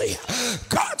 have mercy.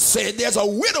 God said there's a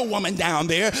widow woman down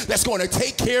there that's going to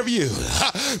take care of you.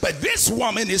 But this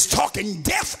woman is talking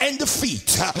death and defeat.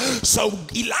 So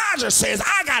Elijah says,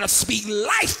 I got to speak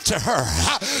life to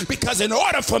her, because in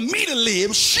order for me to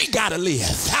live, she got to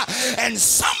live. And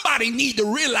somebody need to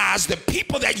realize the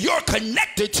people that you're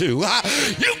connected to,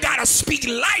 you got to speak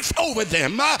life over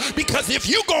them, because if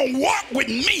you're going to walk with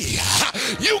me,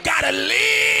 you got to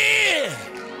live.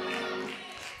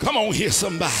 Come on here,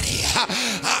 somebody.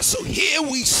 So here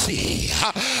we see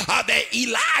that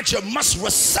Elijah must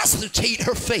resuscitate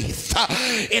her faith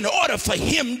in order for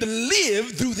him to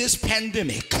live through this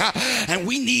pandemic. And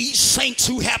we need saints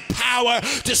who have power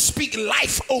to speak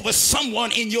life over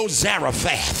someone in your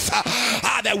Zarephath.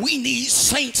 That we need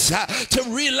saints to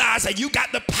realize that you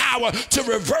got the power to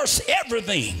reverse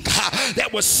everything that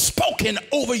was spoken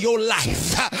over your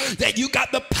life. That you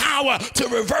got the power to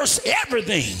reverse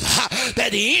everything that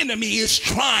the enemy is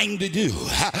trying to do.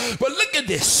 But look at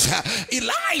this.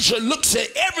 Elijah looks at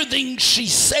everything she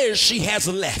says she has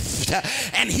left,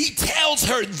 and he tells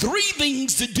her three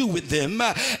things to do with them,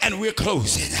 and we're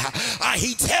closing.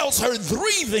 He tells her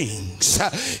three things.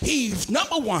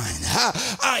 Number one,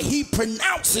 he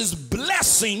pronounces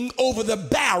blessing over the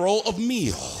barrel of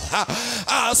meal.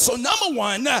 So number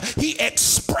one, he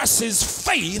expresses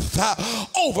faith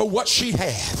over what she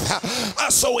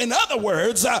has. So in other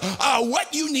words,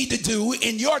 what you need to do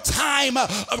in your time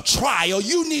of trial,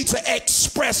 you need to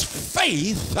express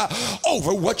faith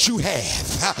over what you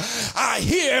have.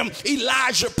 Here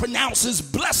Elijah pronounces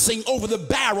blessing over the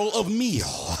barrel of meal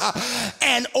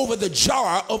and over the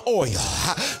jar of oil.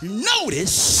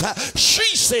 Notice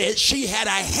she said she had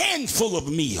a handful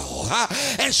of meal,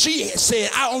 and she said,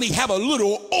 I only have a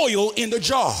little oil in the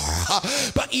jar.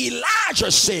 But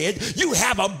Elijah said, you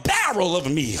have a barrel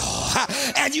of meal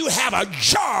and you have a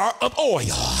jar of oil.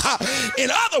 In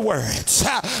other words,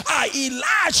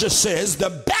 Elijah says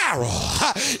the barrel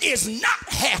is not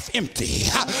half empty.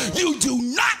 You do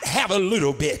not have a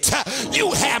little bit.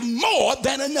 You have more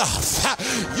than enough.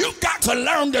 You got to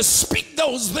learn to speak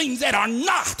those things that are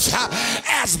not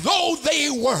as though they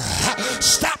were.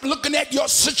 Stop looking at your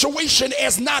situation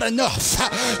as not enough.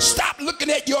 Stop looking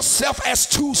at yourself as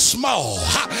too small.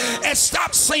 And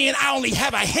stop saying I only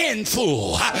have a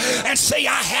handful, and say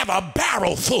I have a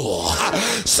barrel full.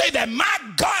 Say that my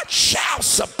God shall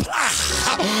supply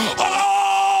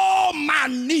all my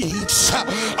needs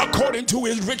according to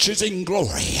his riches in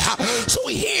glory. So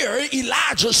here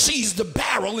Elijah sees the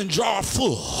barrel and jar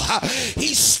full.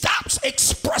 He stops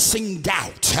expressing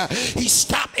doubt. He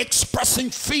stopped expressing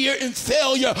fear and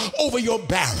failure over your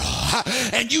barrel.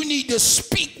 And you need to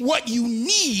speak what you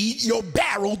need your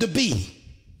barrel to be.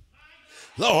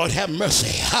 Lord have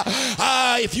mercy.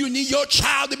 If you need your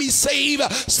child to be saved,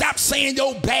 stop saying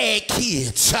your bad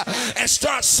kids and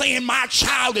start saying my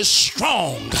child is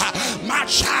strong, my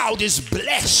child is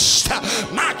blessed,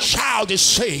 my child is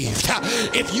saved.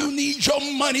 If you need your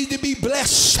money to be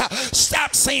blessed,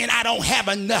 stop saying I don't have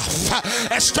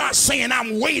enough and start saying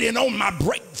I'm waiting on my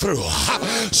breakthrough.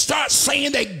 Start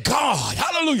saying that God,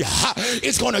 hallelujah,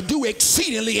 is going to do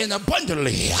exceedingly and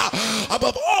abundantly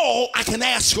above all I can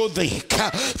ask or think.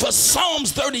 For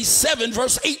Psalms 37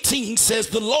 verse 18 says,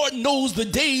 the Lord knows the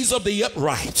days of the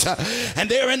upright, and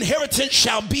their inheritance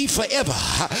shall be forever.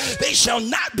 They shall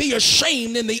not be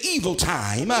ashamed in the evil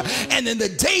time, and in the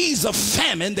days of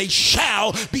famine they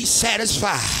shall be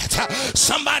satisfied.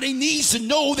 Somebody needs to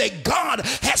know that God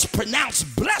has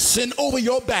pronounced blessing over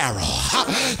your barrel,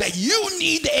 that you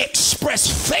need to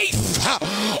express faith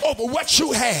over what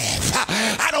you have.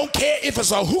 I don't care if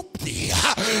it's a hoopty.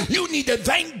 You need to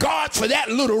thank God for that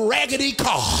little raggedy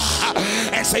car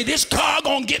and say, this car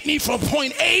gonna get me from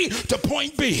point A to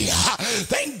point B.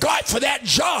 Thank God for that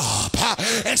job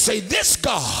and say, this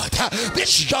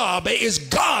job is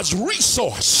God's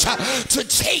resource to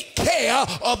take care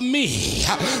of me.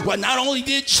 Well, not only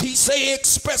did she say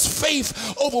express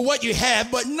faith over what you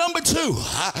have, but number two,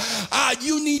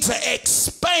 you need to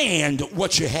expand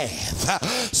what you have.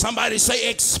 Somebody say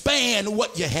expand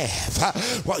what you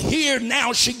have. Well, here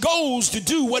now she goes to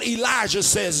do what Elijah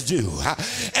says do,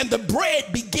 and the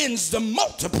bread begins to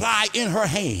multiply in her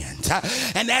hand,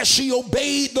 and as she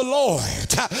obeyed the Lord,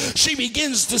 she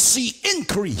begins to see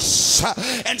increase.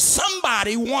 And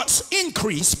somebody wants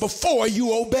increase before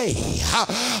you obey,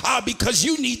 because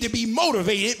you need to be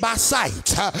motivated by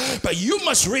sight. But you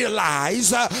must realize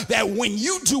that when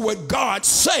you do what God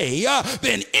say,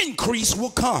 then increase will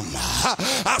come.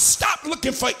 Stop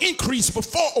looking for increase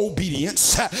before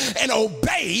obedience and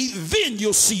obey, then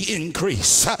you'll see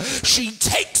increase. She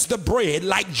takes the bread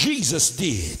like Jesus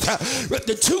did with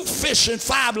the 2 fish and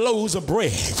 5 loaves of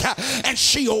bread, and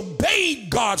she obeyed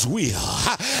God's will,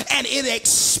 and it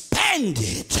expanded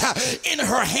in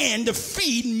her hand to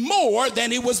feed more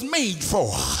than it was made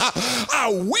for.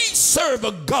 We serve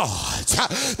a God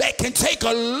that can take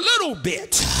a little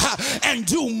bit and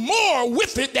do more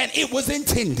with it than it was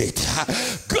intended.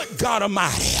 Good God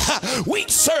Almighty, we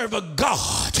serve a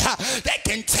God that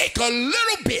can take a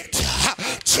little bit,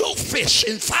 2 fish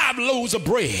and 5 loaves of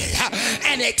bread,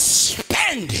 and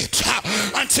expand it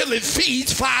until it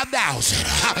feeds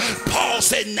 5,000. Paul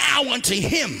said, now unto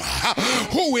him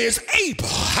who is able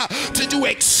to do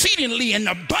exceedingly and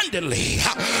abundantly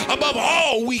above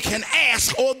all we can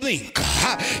ask or think.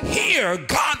 Here,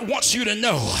 God wants you to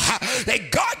know that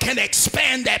God can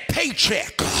expand that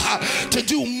paycheck to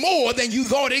do more than you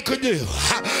thought it could do.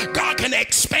 God can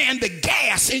expand the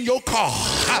gas in your car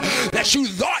that you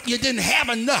thought you didn't have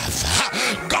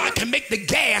enough. God can make the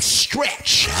gas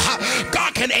stretch.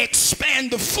 God can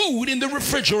expand the food in the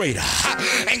refrigerator.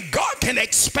 And God can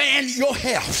expand your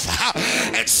health.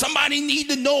 And somebody need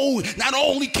to know, not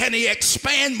only can he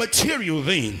expand material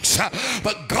things,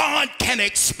 but God can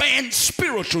expand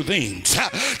spiritual things.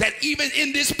 That even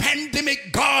in this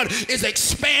pandemic, God is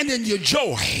expanding your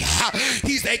joy.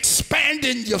 He's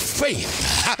expanding your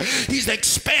faith. He's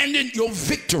expanding your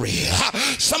victory.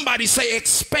 Somebody say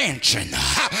expansion.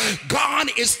 God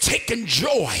is taking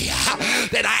joy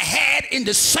that I had in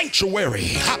the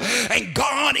sanctuary, and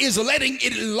God is letting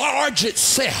it enlarge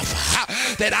itself,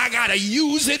 that I gotta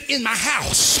use it in my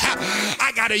house.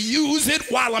 I gotta use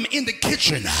it while I'm in the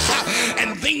kitchen.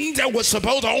 And things that were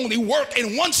supposed to only work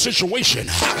in one situation,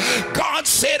 God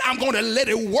said, I'm gonna let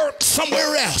it work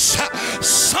somewhere else.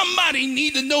 Somebody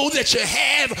need to know that you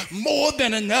have more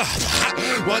than enough.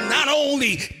 Well, not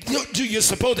only do you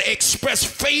supposed to express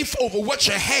faith over what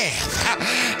you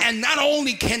have, and not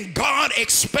only can God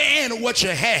expand what you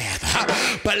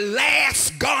have, but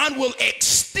last, God will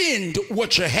extend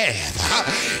what you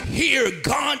have. Here,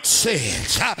 God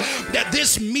says that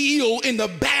this meal in the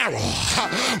barrel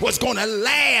was going to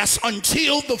last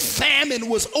until the famine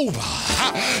was over.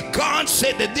 God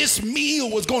said that this meal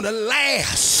was going to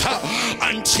last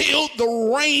until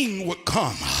the rain would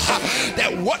come.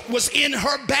 That what was in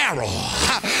her barrel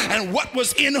and what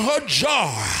was in her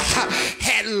jar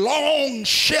had long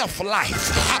shelf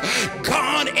life.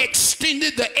 God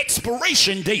extended the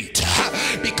expiration date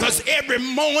because every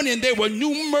morning there were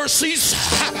new mercies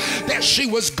that she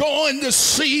was going to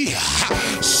see.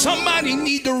 Somebody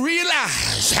need to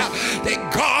realize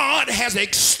that God has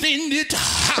extended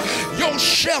your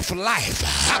shelf life.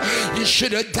 You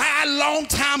should have died a long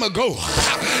time ago.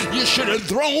 You should have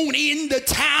thrown in the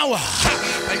towel.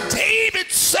 But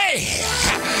David said,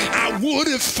 I would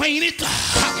have fainted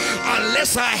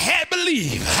unless I had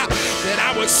believed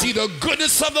that I would see the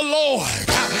goodness of the Lord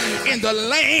in the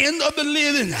land of the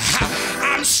living.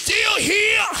 I'm still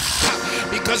here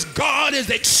because God is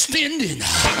extending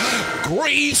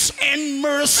grace and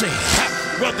mercy.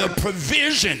 But the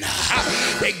provision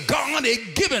that God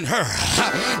had given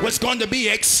her was going to be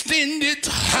extended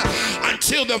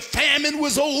until the famine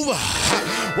was over.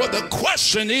 Well, the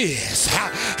question is,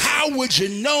 how would you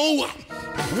know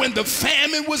when the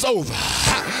famine was over?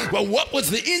 Well, what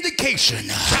was the indication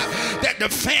that the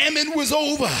famine was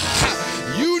over?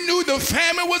 You knew the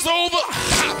famine was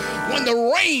over when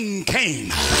the rain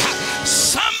came.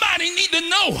 Somebody need to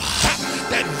know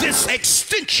that this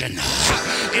extension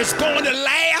is going to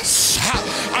last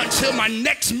until my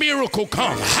next miracle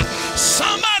comes.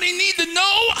 Somebody need to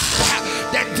know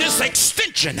that this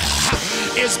extension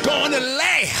is going to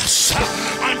last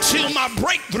until my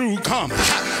breakthrough comes.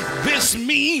 This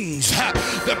means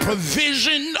the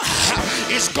provision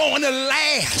is going to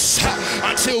last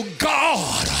until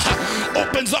God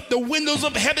opens up the windows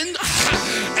of heaven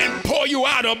and pour you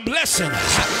out a blessing.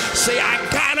 Say, I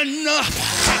got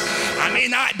enough. I may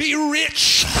not be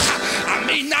rich, I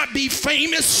may not be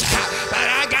famous, but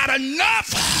I got enough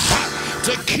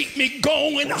to keep me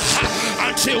going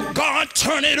until God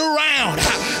turn it around.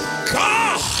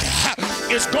 God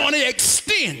is going to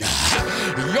extend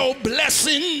your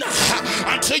blessing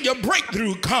until your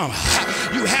breakthrough comes.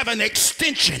 You have an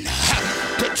extension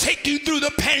to take you through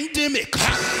the pandemic.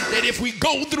 That if we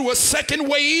go through a second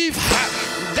wave,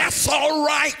 that's all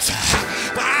right.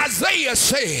 But Isaiah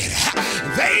said,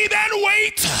 they that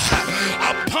wait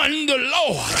upon the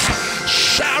Lord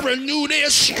shall renew their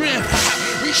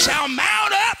strength. We shall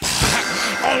mount up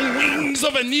on wings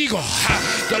of an eagle.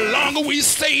 The longer we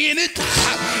stay in it,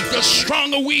 the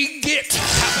stronger we get.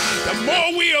 The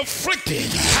more we are afflicted,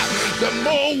 the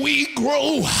more we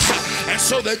grow. And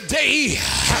so the day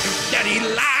that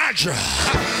Elijah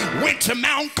went to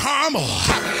Mount Carmel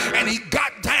and he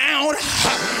got down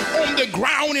on the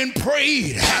ground and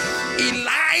prayed,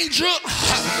 Elijah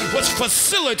was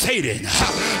facilitating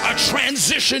a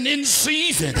transition in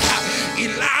season.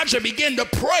 Elijah began to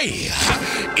pray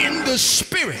in the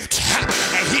spirit,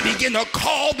 and he began to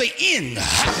call the end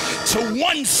to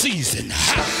one season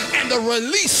and the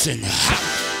releasing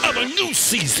of a new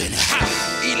season.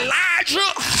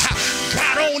 Elijah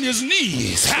got on his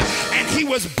knees and he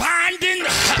was binding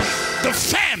the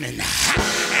famine,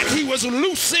 and he was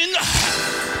loosing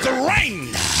the rain.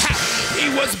 He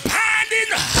was binding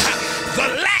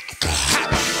the lack,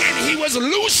 and he was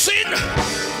loosing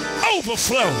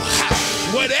overflow.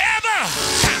 Whatever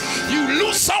you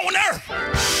loose on earth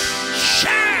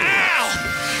shall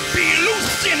be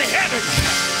loosed in heaven.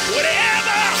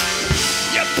 Whatever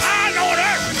you bind on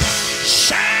earth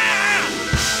shall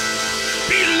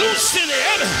be loosed in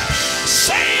heaven.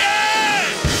 Say it.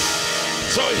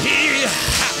 So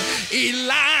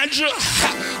Elijah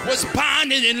was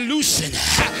binding and loosing,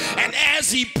 and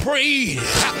as he prayed,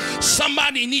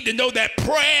 somebody need to know that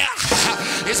prayer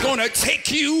is going to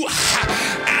take you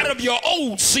out of your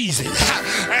old season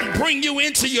and bring you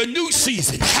into your new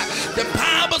season. The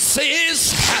Bible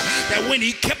says that when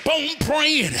he kept on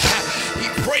praying, he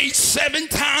prayed 7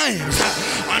 times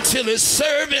until his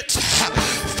servant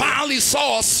finally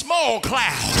saw a small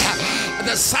cloud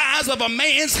the size of a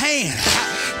man's hand.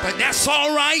 But that's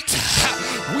all right.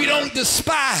 We don't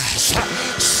despise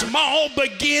small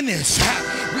beginnings.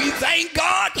 We thank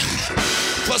God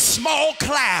for small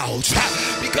clouds,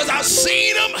 because I've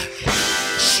seen them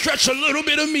stretch a little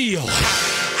bit of meal.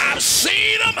 I've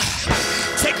seen them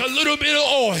take a little bit of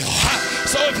oil.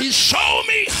 So if he showed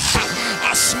me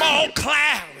a small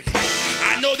cloud,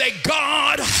 I know that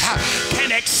God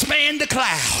can expand the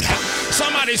cloud.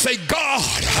 Somebody say, God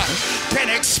can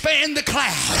expand the cloud.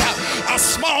 A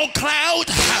small cloud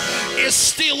is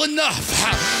still enough.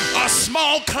 A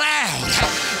small cloud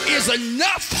is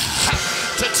enough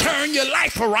to turn your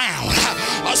life around.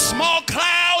 A small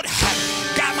cloud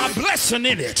got my blessing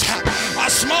in it. A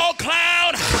small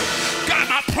cloud got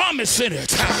my promise in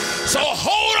it. So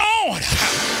hold on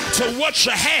to what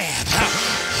you have.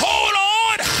 Hold on.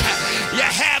 You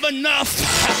have enough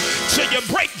till your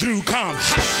breakthrough comes.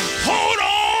 Hold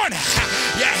on.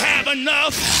 You have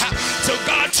enough till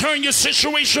God turn your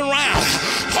situation around.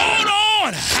 Hold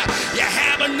on. You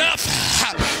have enough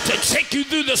to take you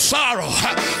through the sorrow.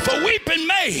 For weeping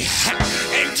may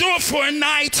endure for a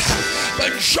night,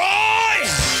 but joy.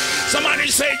 Somebody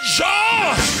say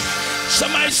joy.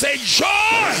 Somebody say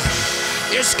joy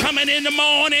is coming in the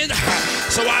morning.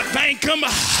 So I thank him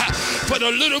for the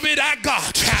little bit I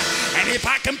got. And if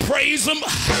I can praise him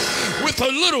with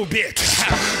a little bit,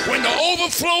 when the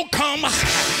overflow come,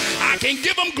 I can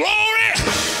give him glory,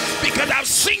 because I've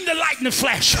seen the lightning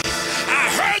flash. I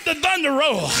heard the thunder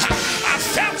roll. I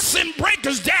felt sin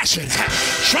breakers dashing,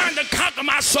 trying to conquer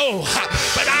my soul.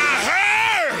 But I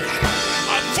heard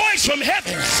a voice from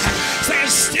heaven saying,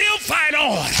 still fight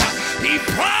on. He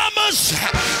promised.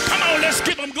 Come on, let's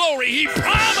give him glory. He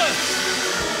promised.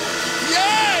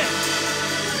 Yeah.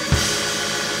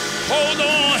 Hold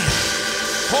on.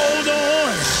 Hold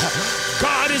on.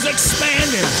 God is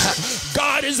expanding.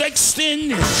 God is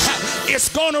extending. It's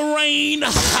going to rain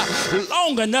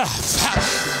long enough.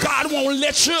 God won't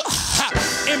let you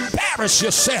embarrass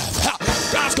yourself.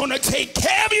 God's going to take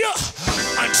care of you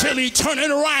until he turn it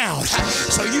around.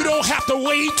 So you don't have to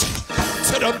wait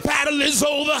till the battle is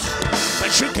over,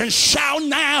 but you can shout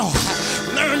now.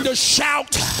 Learn to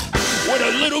shout with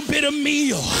a little bit of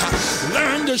meal.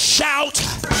 Learn to shout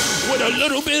with a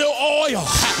little bit of oil.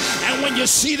 And when you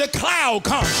see the cloud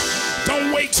come,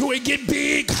 don't wait till it get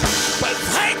big, but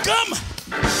thank him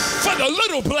for the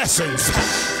little blessings.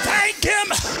 Thank him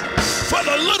for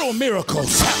the little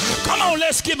miracles. Come on,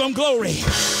 let's give him glory.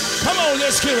 Come on,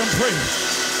 let's give him praise.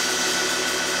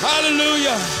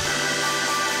 Hallelujah.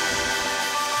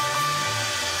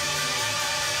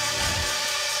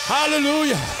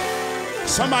 Hallelujah.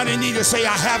 Somebody need to say,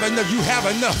 I have enough. You have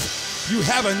enough. You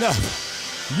have enough.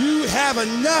 You have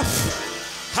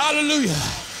enough. Hallelujah.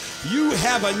 You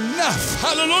have enough.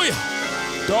 Hallelujah.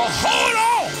 To hold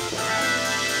on.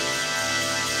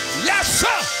 Yes,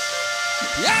 sir.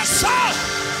 Yes, sir.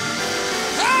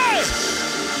 Hey.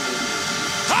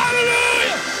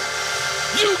 Hallelujah.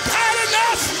 You got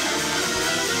enough.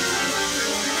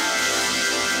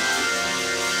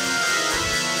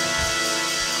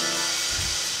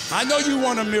 I know you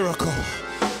want a miracle,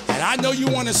 and I know you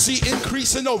want to see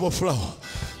increase and overflow.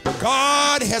 But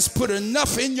God has put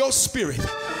enough in your spirit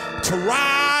to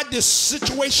ride this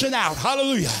situation out.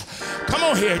 Hallelujah. Come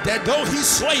on here. That though he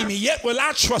slay me, yet will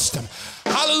I trust him.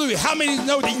 Hallelujah. How many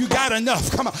know that you got enough?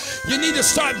 Come on. You need to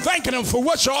start thanking him for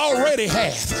what you already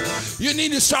have. You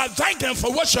need to start thanking him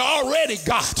for what you already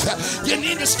got. You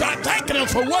need to start thanking him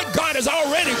for what God has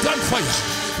already done for you.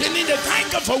 You need to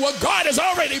thank him for what God has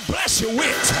already blessed you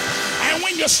with. And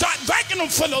when you start thanking him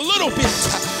for the little bit,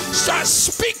 start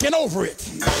speaking over it.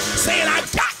 Saying, I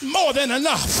got more than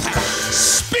enough.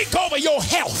 Speak over your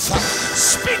health.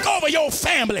 Speak over your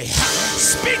family.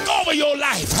 Speak over your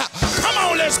life. Come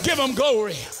on, let's give him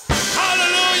glory.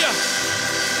 Hallelujah.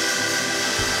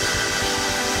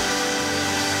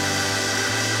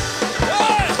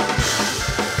 Hey.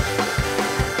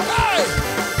 Hey.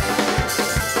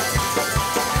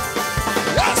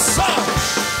 Yes, sir.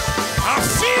 I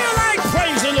feel like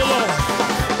praising the Lord.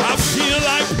 I feel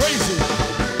like praising.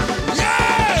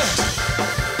 Yes.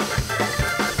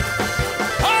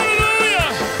 Hallelujah.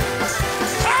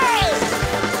 Hey.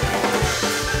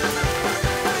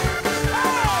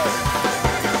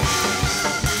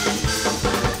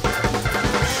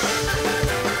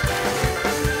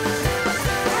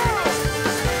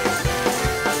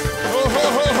 Ho, ho,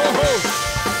 ho, ho, ho.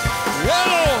 Yeah,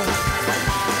 Lord.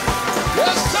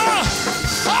 Yes, sir.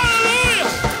 Hallelujah.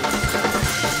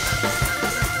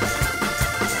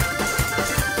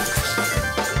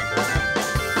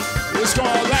 It's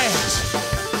going to last.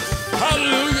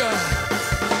 Hallelujah.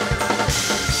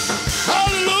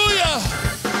 Hallelujah.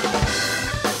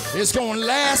 It's going to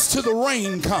last till the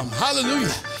rain comes.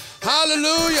 Hallelujah.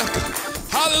 Hallelujah.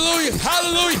 Hallelujah.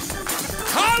 Hallelujah.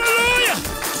 Hallelujah.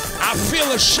 I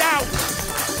feel a shout.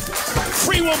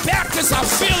 Free Will Baptist, I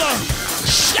feel a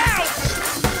shout.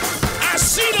 I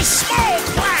see the small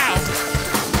cloud,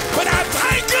 but I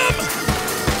thank him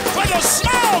for the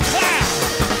small cloud.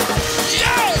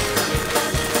 Yeah.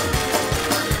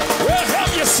 Well,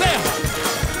 help yourself.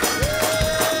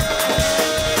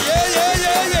 Yeah, yeah,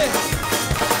 yeah, yeah.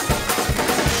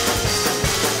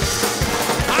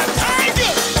 I thank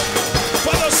him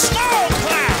for the small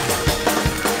cloud.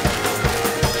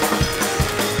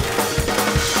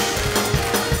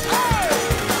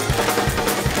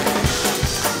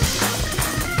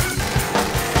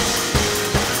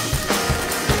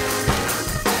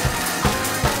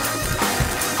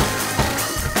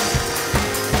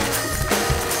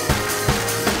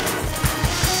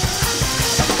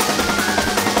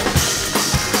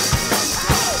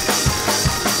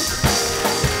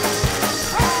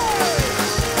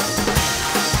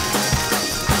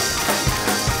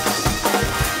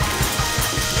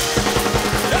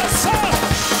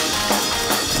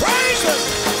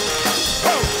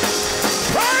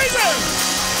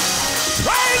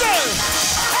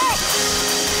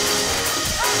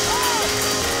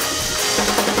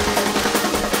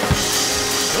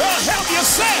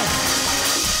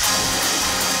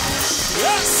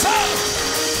 Yes, sir.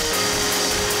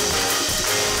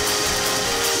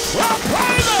 Well,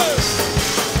 praise.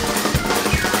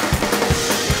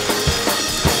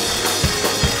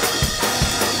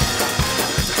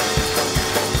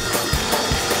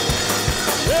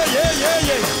 Yeah, yeah, yeah,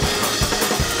 yeah.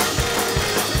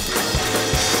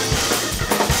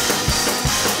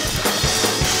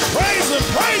 Praise him,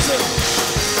 praise him,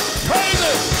 praise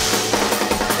him.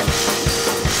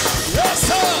 Yes,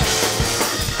 sir.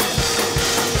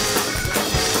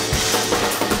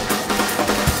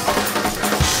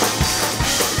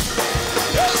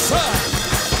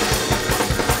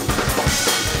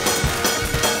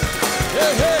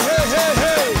 Hey, hey, hey, hey,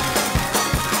 hey.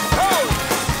 Oh,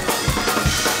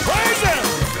 praise him.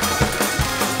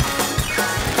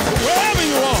 Wherever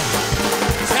you are,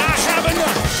 say, I have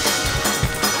enough.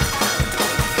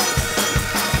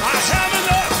 I have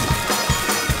enough.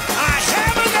 I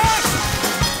have enough.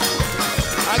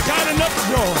 I got enough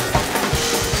joy.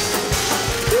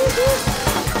 Woo-hoo.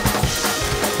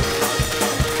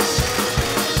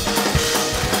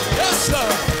 Yes, sir.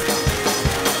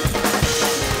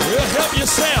 Help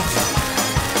yourself.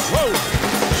 Whoa.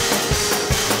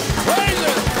 Praise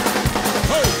it.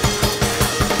 Whoa.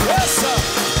 Yes, sir.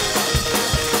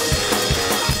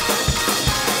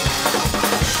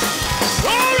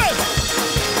 Glory.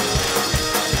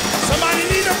 Somebody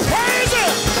need to praise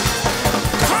him.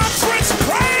 Conference,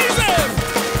 praise him.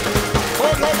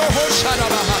 Oh, no, no, no, shut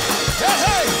up. Hey,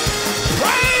 hey.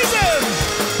 Praise him.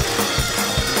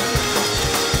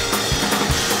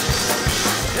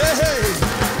 Hey, hey.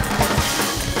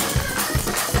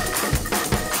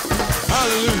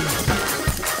 Hallelujah.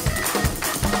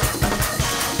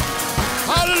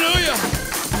 Hallelujah.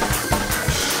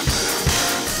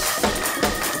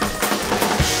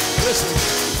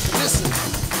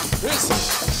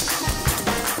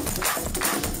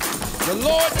 The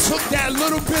Lord took that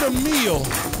little bit of meal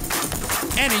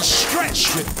and he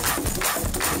stretched it.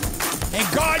 And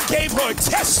God gave her a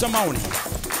testimony.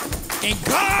 And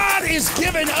God is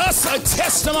giving us a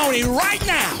testimony right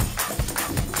now.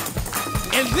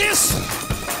 And this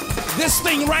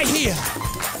thing right here,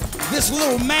 this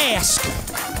little mask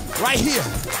right here,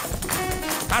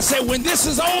 I said, when this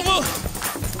is over,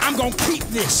 I'm going to keep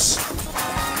this.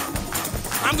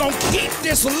 I'm going to keep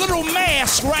this little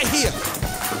mask right here.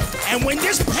 And when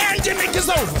this pandemic is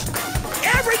over,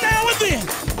 every now and then,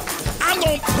 I'm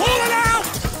going to pull it out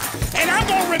and I'm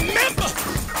going to remember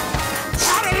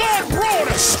how the Lord brought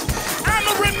us. I'm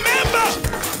going to remember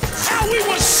how we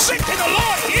were sick and the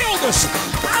Lord healed us.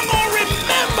 I'm going to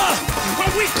remember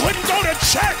when we couldn't go to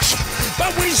church,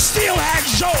 but we still had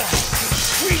joy.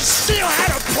 We still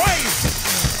had a praise.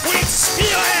 We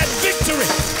still had victory.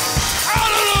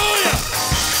 Hallelujah.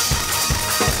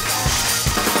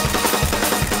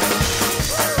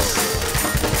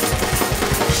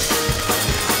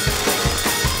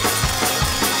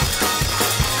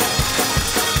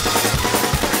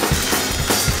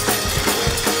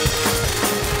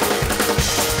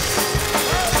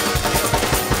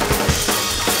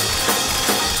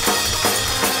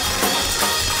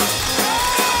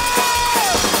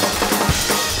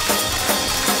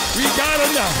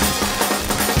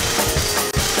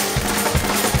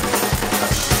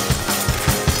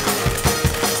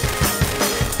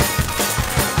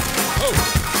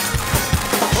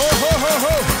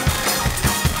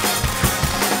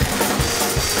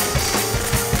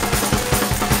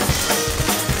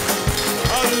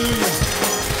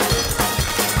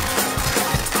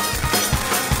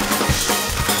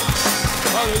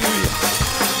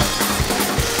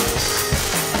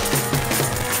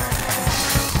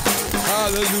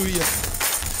 Hallelujah.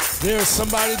 There's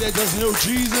somebody that doesn't know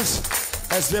Jesus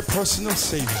as their personal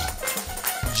Savior.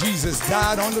 Jesus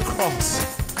died on the cross.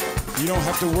 You don't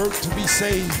have to work to be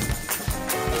saved.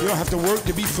 You don't have to work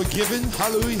to be forgiven.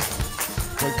 Hallelujah.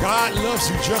 But God loves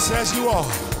you just as you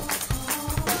are.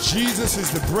 Jesus is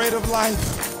the bread of life.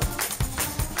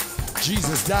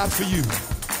 Jesus died for you.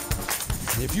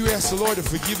 And if you ask the Lord to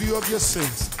forgive you of your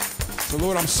sins, so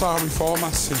Lord, I'm sorry for all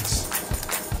my sins.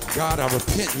 God, I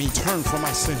repent me, turn from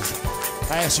my sins.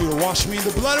 I ask you to wash me in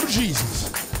the blood of Jesus.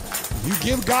 You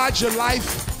give God your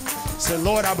life. Say,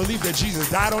 Lord, I believe that Jesus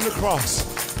died on the cross.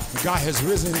 And God has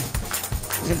risen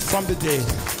from the dead.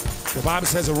 The Bible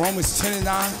says in Romans 10:9,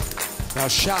 thou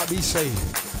shalt be saved.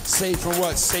 Saved from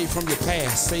what? Saved from your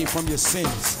past. Saved from your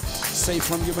sins. Saved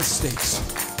from your mistakes.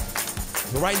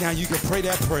 But right now, you can pray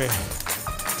that prayer.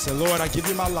 Say, Lord, I give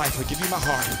you my life. I give you my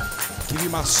heart. Give you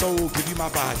my soul. Give you my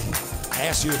body. I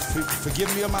ask you to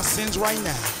forgive me of my sins right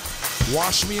now.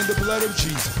 Wash me in the blood of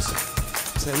Jesus.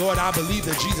 Say, Lord, I believe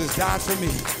that Jesus died for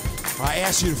me. I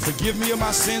ask you to forgive me of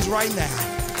my sins right now.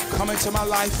 Come into my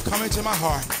life. Come into my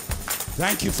heart.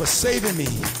 Thank you for saving me.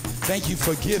 Thank you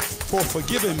for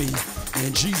forgiving me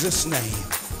in Jesus' name.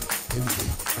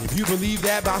 If you believe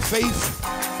that by faith,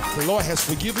 the Lord has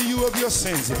forgiven you of your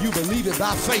sins. If you believe it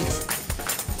by faith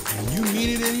and you mean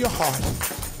it in your heart,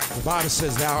 the Bible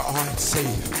says thou art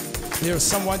saved. There is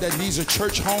someone that needs a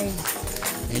church home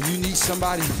and you need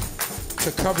somebody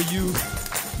to cover you.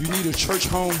 You need a church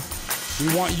home. We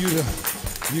want you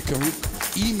can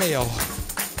email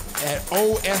at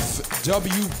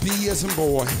OFWB as in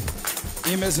boy,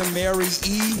 M as in Mary,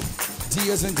 ED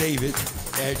as in David,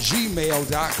 at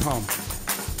gmail.com.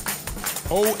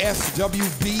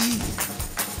 OFWBMED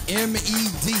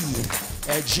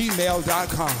at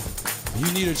gmail.com.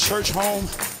 You need a church home.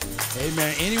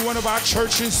 Amen. Any one of our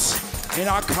churches in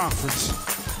our conference.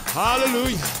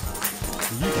 Hallelujah.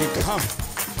 You can come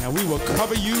and we will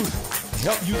cover you,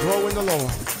 help you grow in the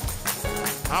Lord.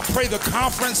 I pray the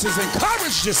conference is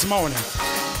encouraged this morning.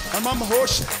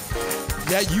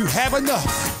 That you have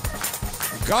enough.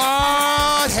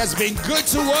 God has been good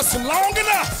to us long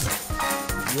enough.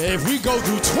 If we go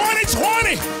through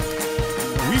 2020,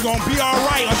 we're going to be all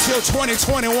right until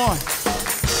 2021.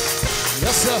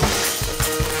 Yes, sir.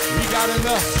 We got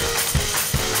enough.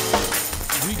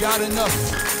 We got enough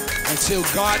until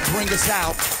God brings us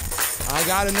out. I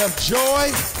got enough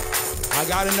joy. I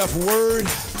got enough word.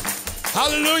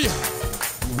 Hallelujah.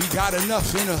 We got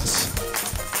enough in us.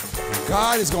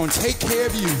 God is going to take care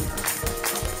of you.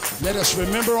 Let us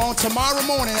remember on tomorrow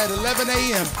morning at 11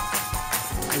 a.m.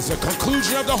 is the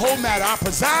conclusion of the whole matter. Our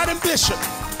presiding bishop,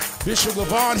 Bishop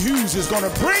LaVon Hughes, is going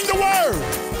to bring the word.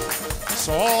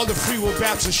 So all the Free Will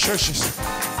Baptist churches,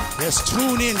 let's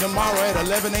tune in tomorrow at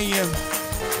 11 a.m.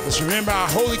 Let's remember our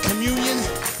Holy Communion,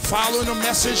 following the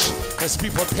message. Let's be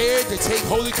prepared to take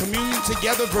Holy Communion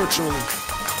together virtually.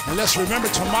 And let's remember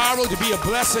tomorrow to be a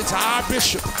blessing to our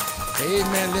bishop.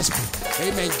 Amen.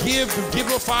 Amen. Give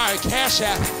a fire, cash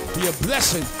app, be a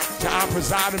blessing to our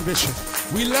presiding bishop.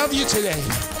 We love you today.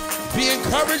 Be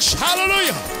encouraged.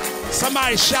 Hallelujah.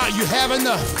 Somebody shout, you have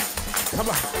enough. Come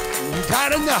on. You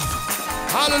got enough.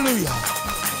 Hallelujah.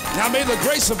 Now may the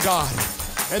grace of God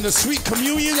and the sweet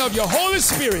communion of your Holy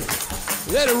Spirit,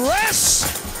 let it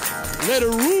rest, let it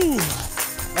rule,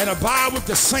 and abide with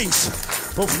the saints,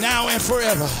 both now and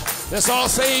forever. Let's all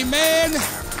say amen,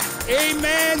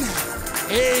 amen,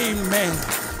 amen.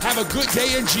 Have a good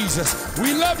day in Jesus.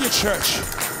 We love you, church.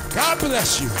 God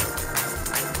bless you.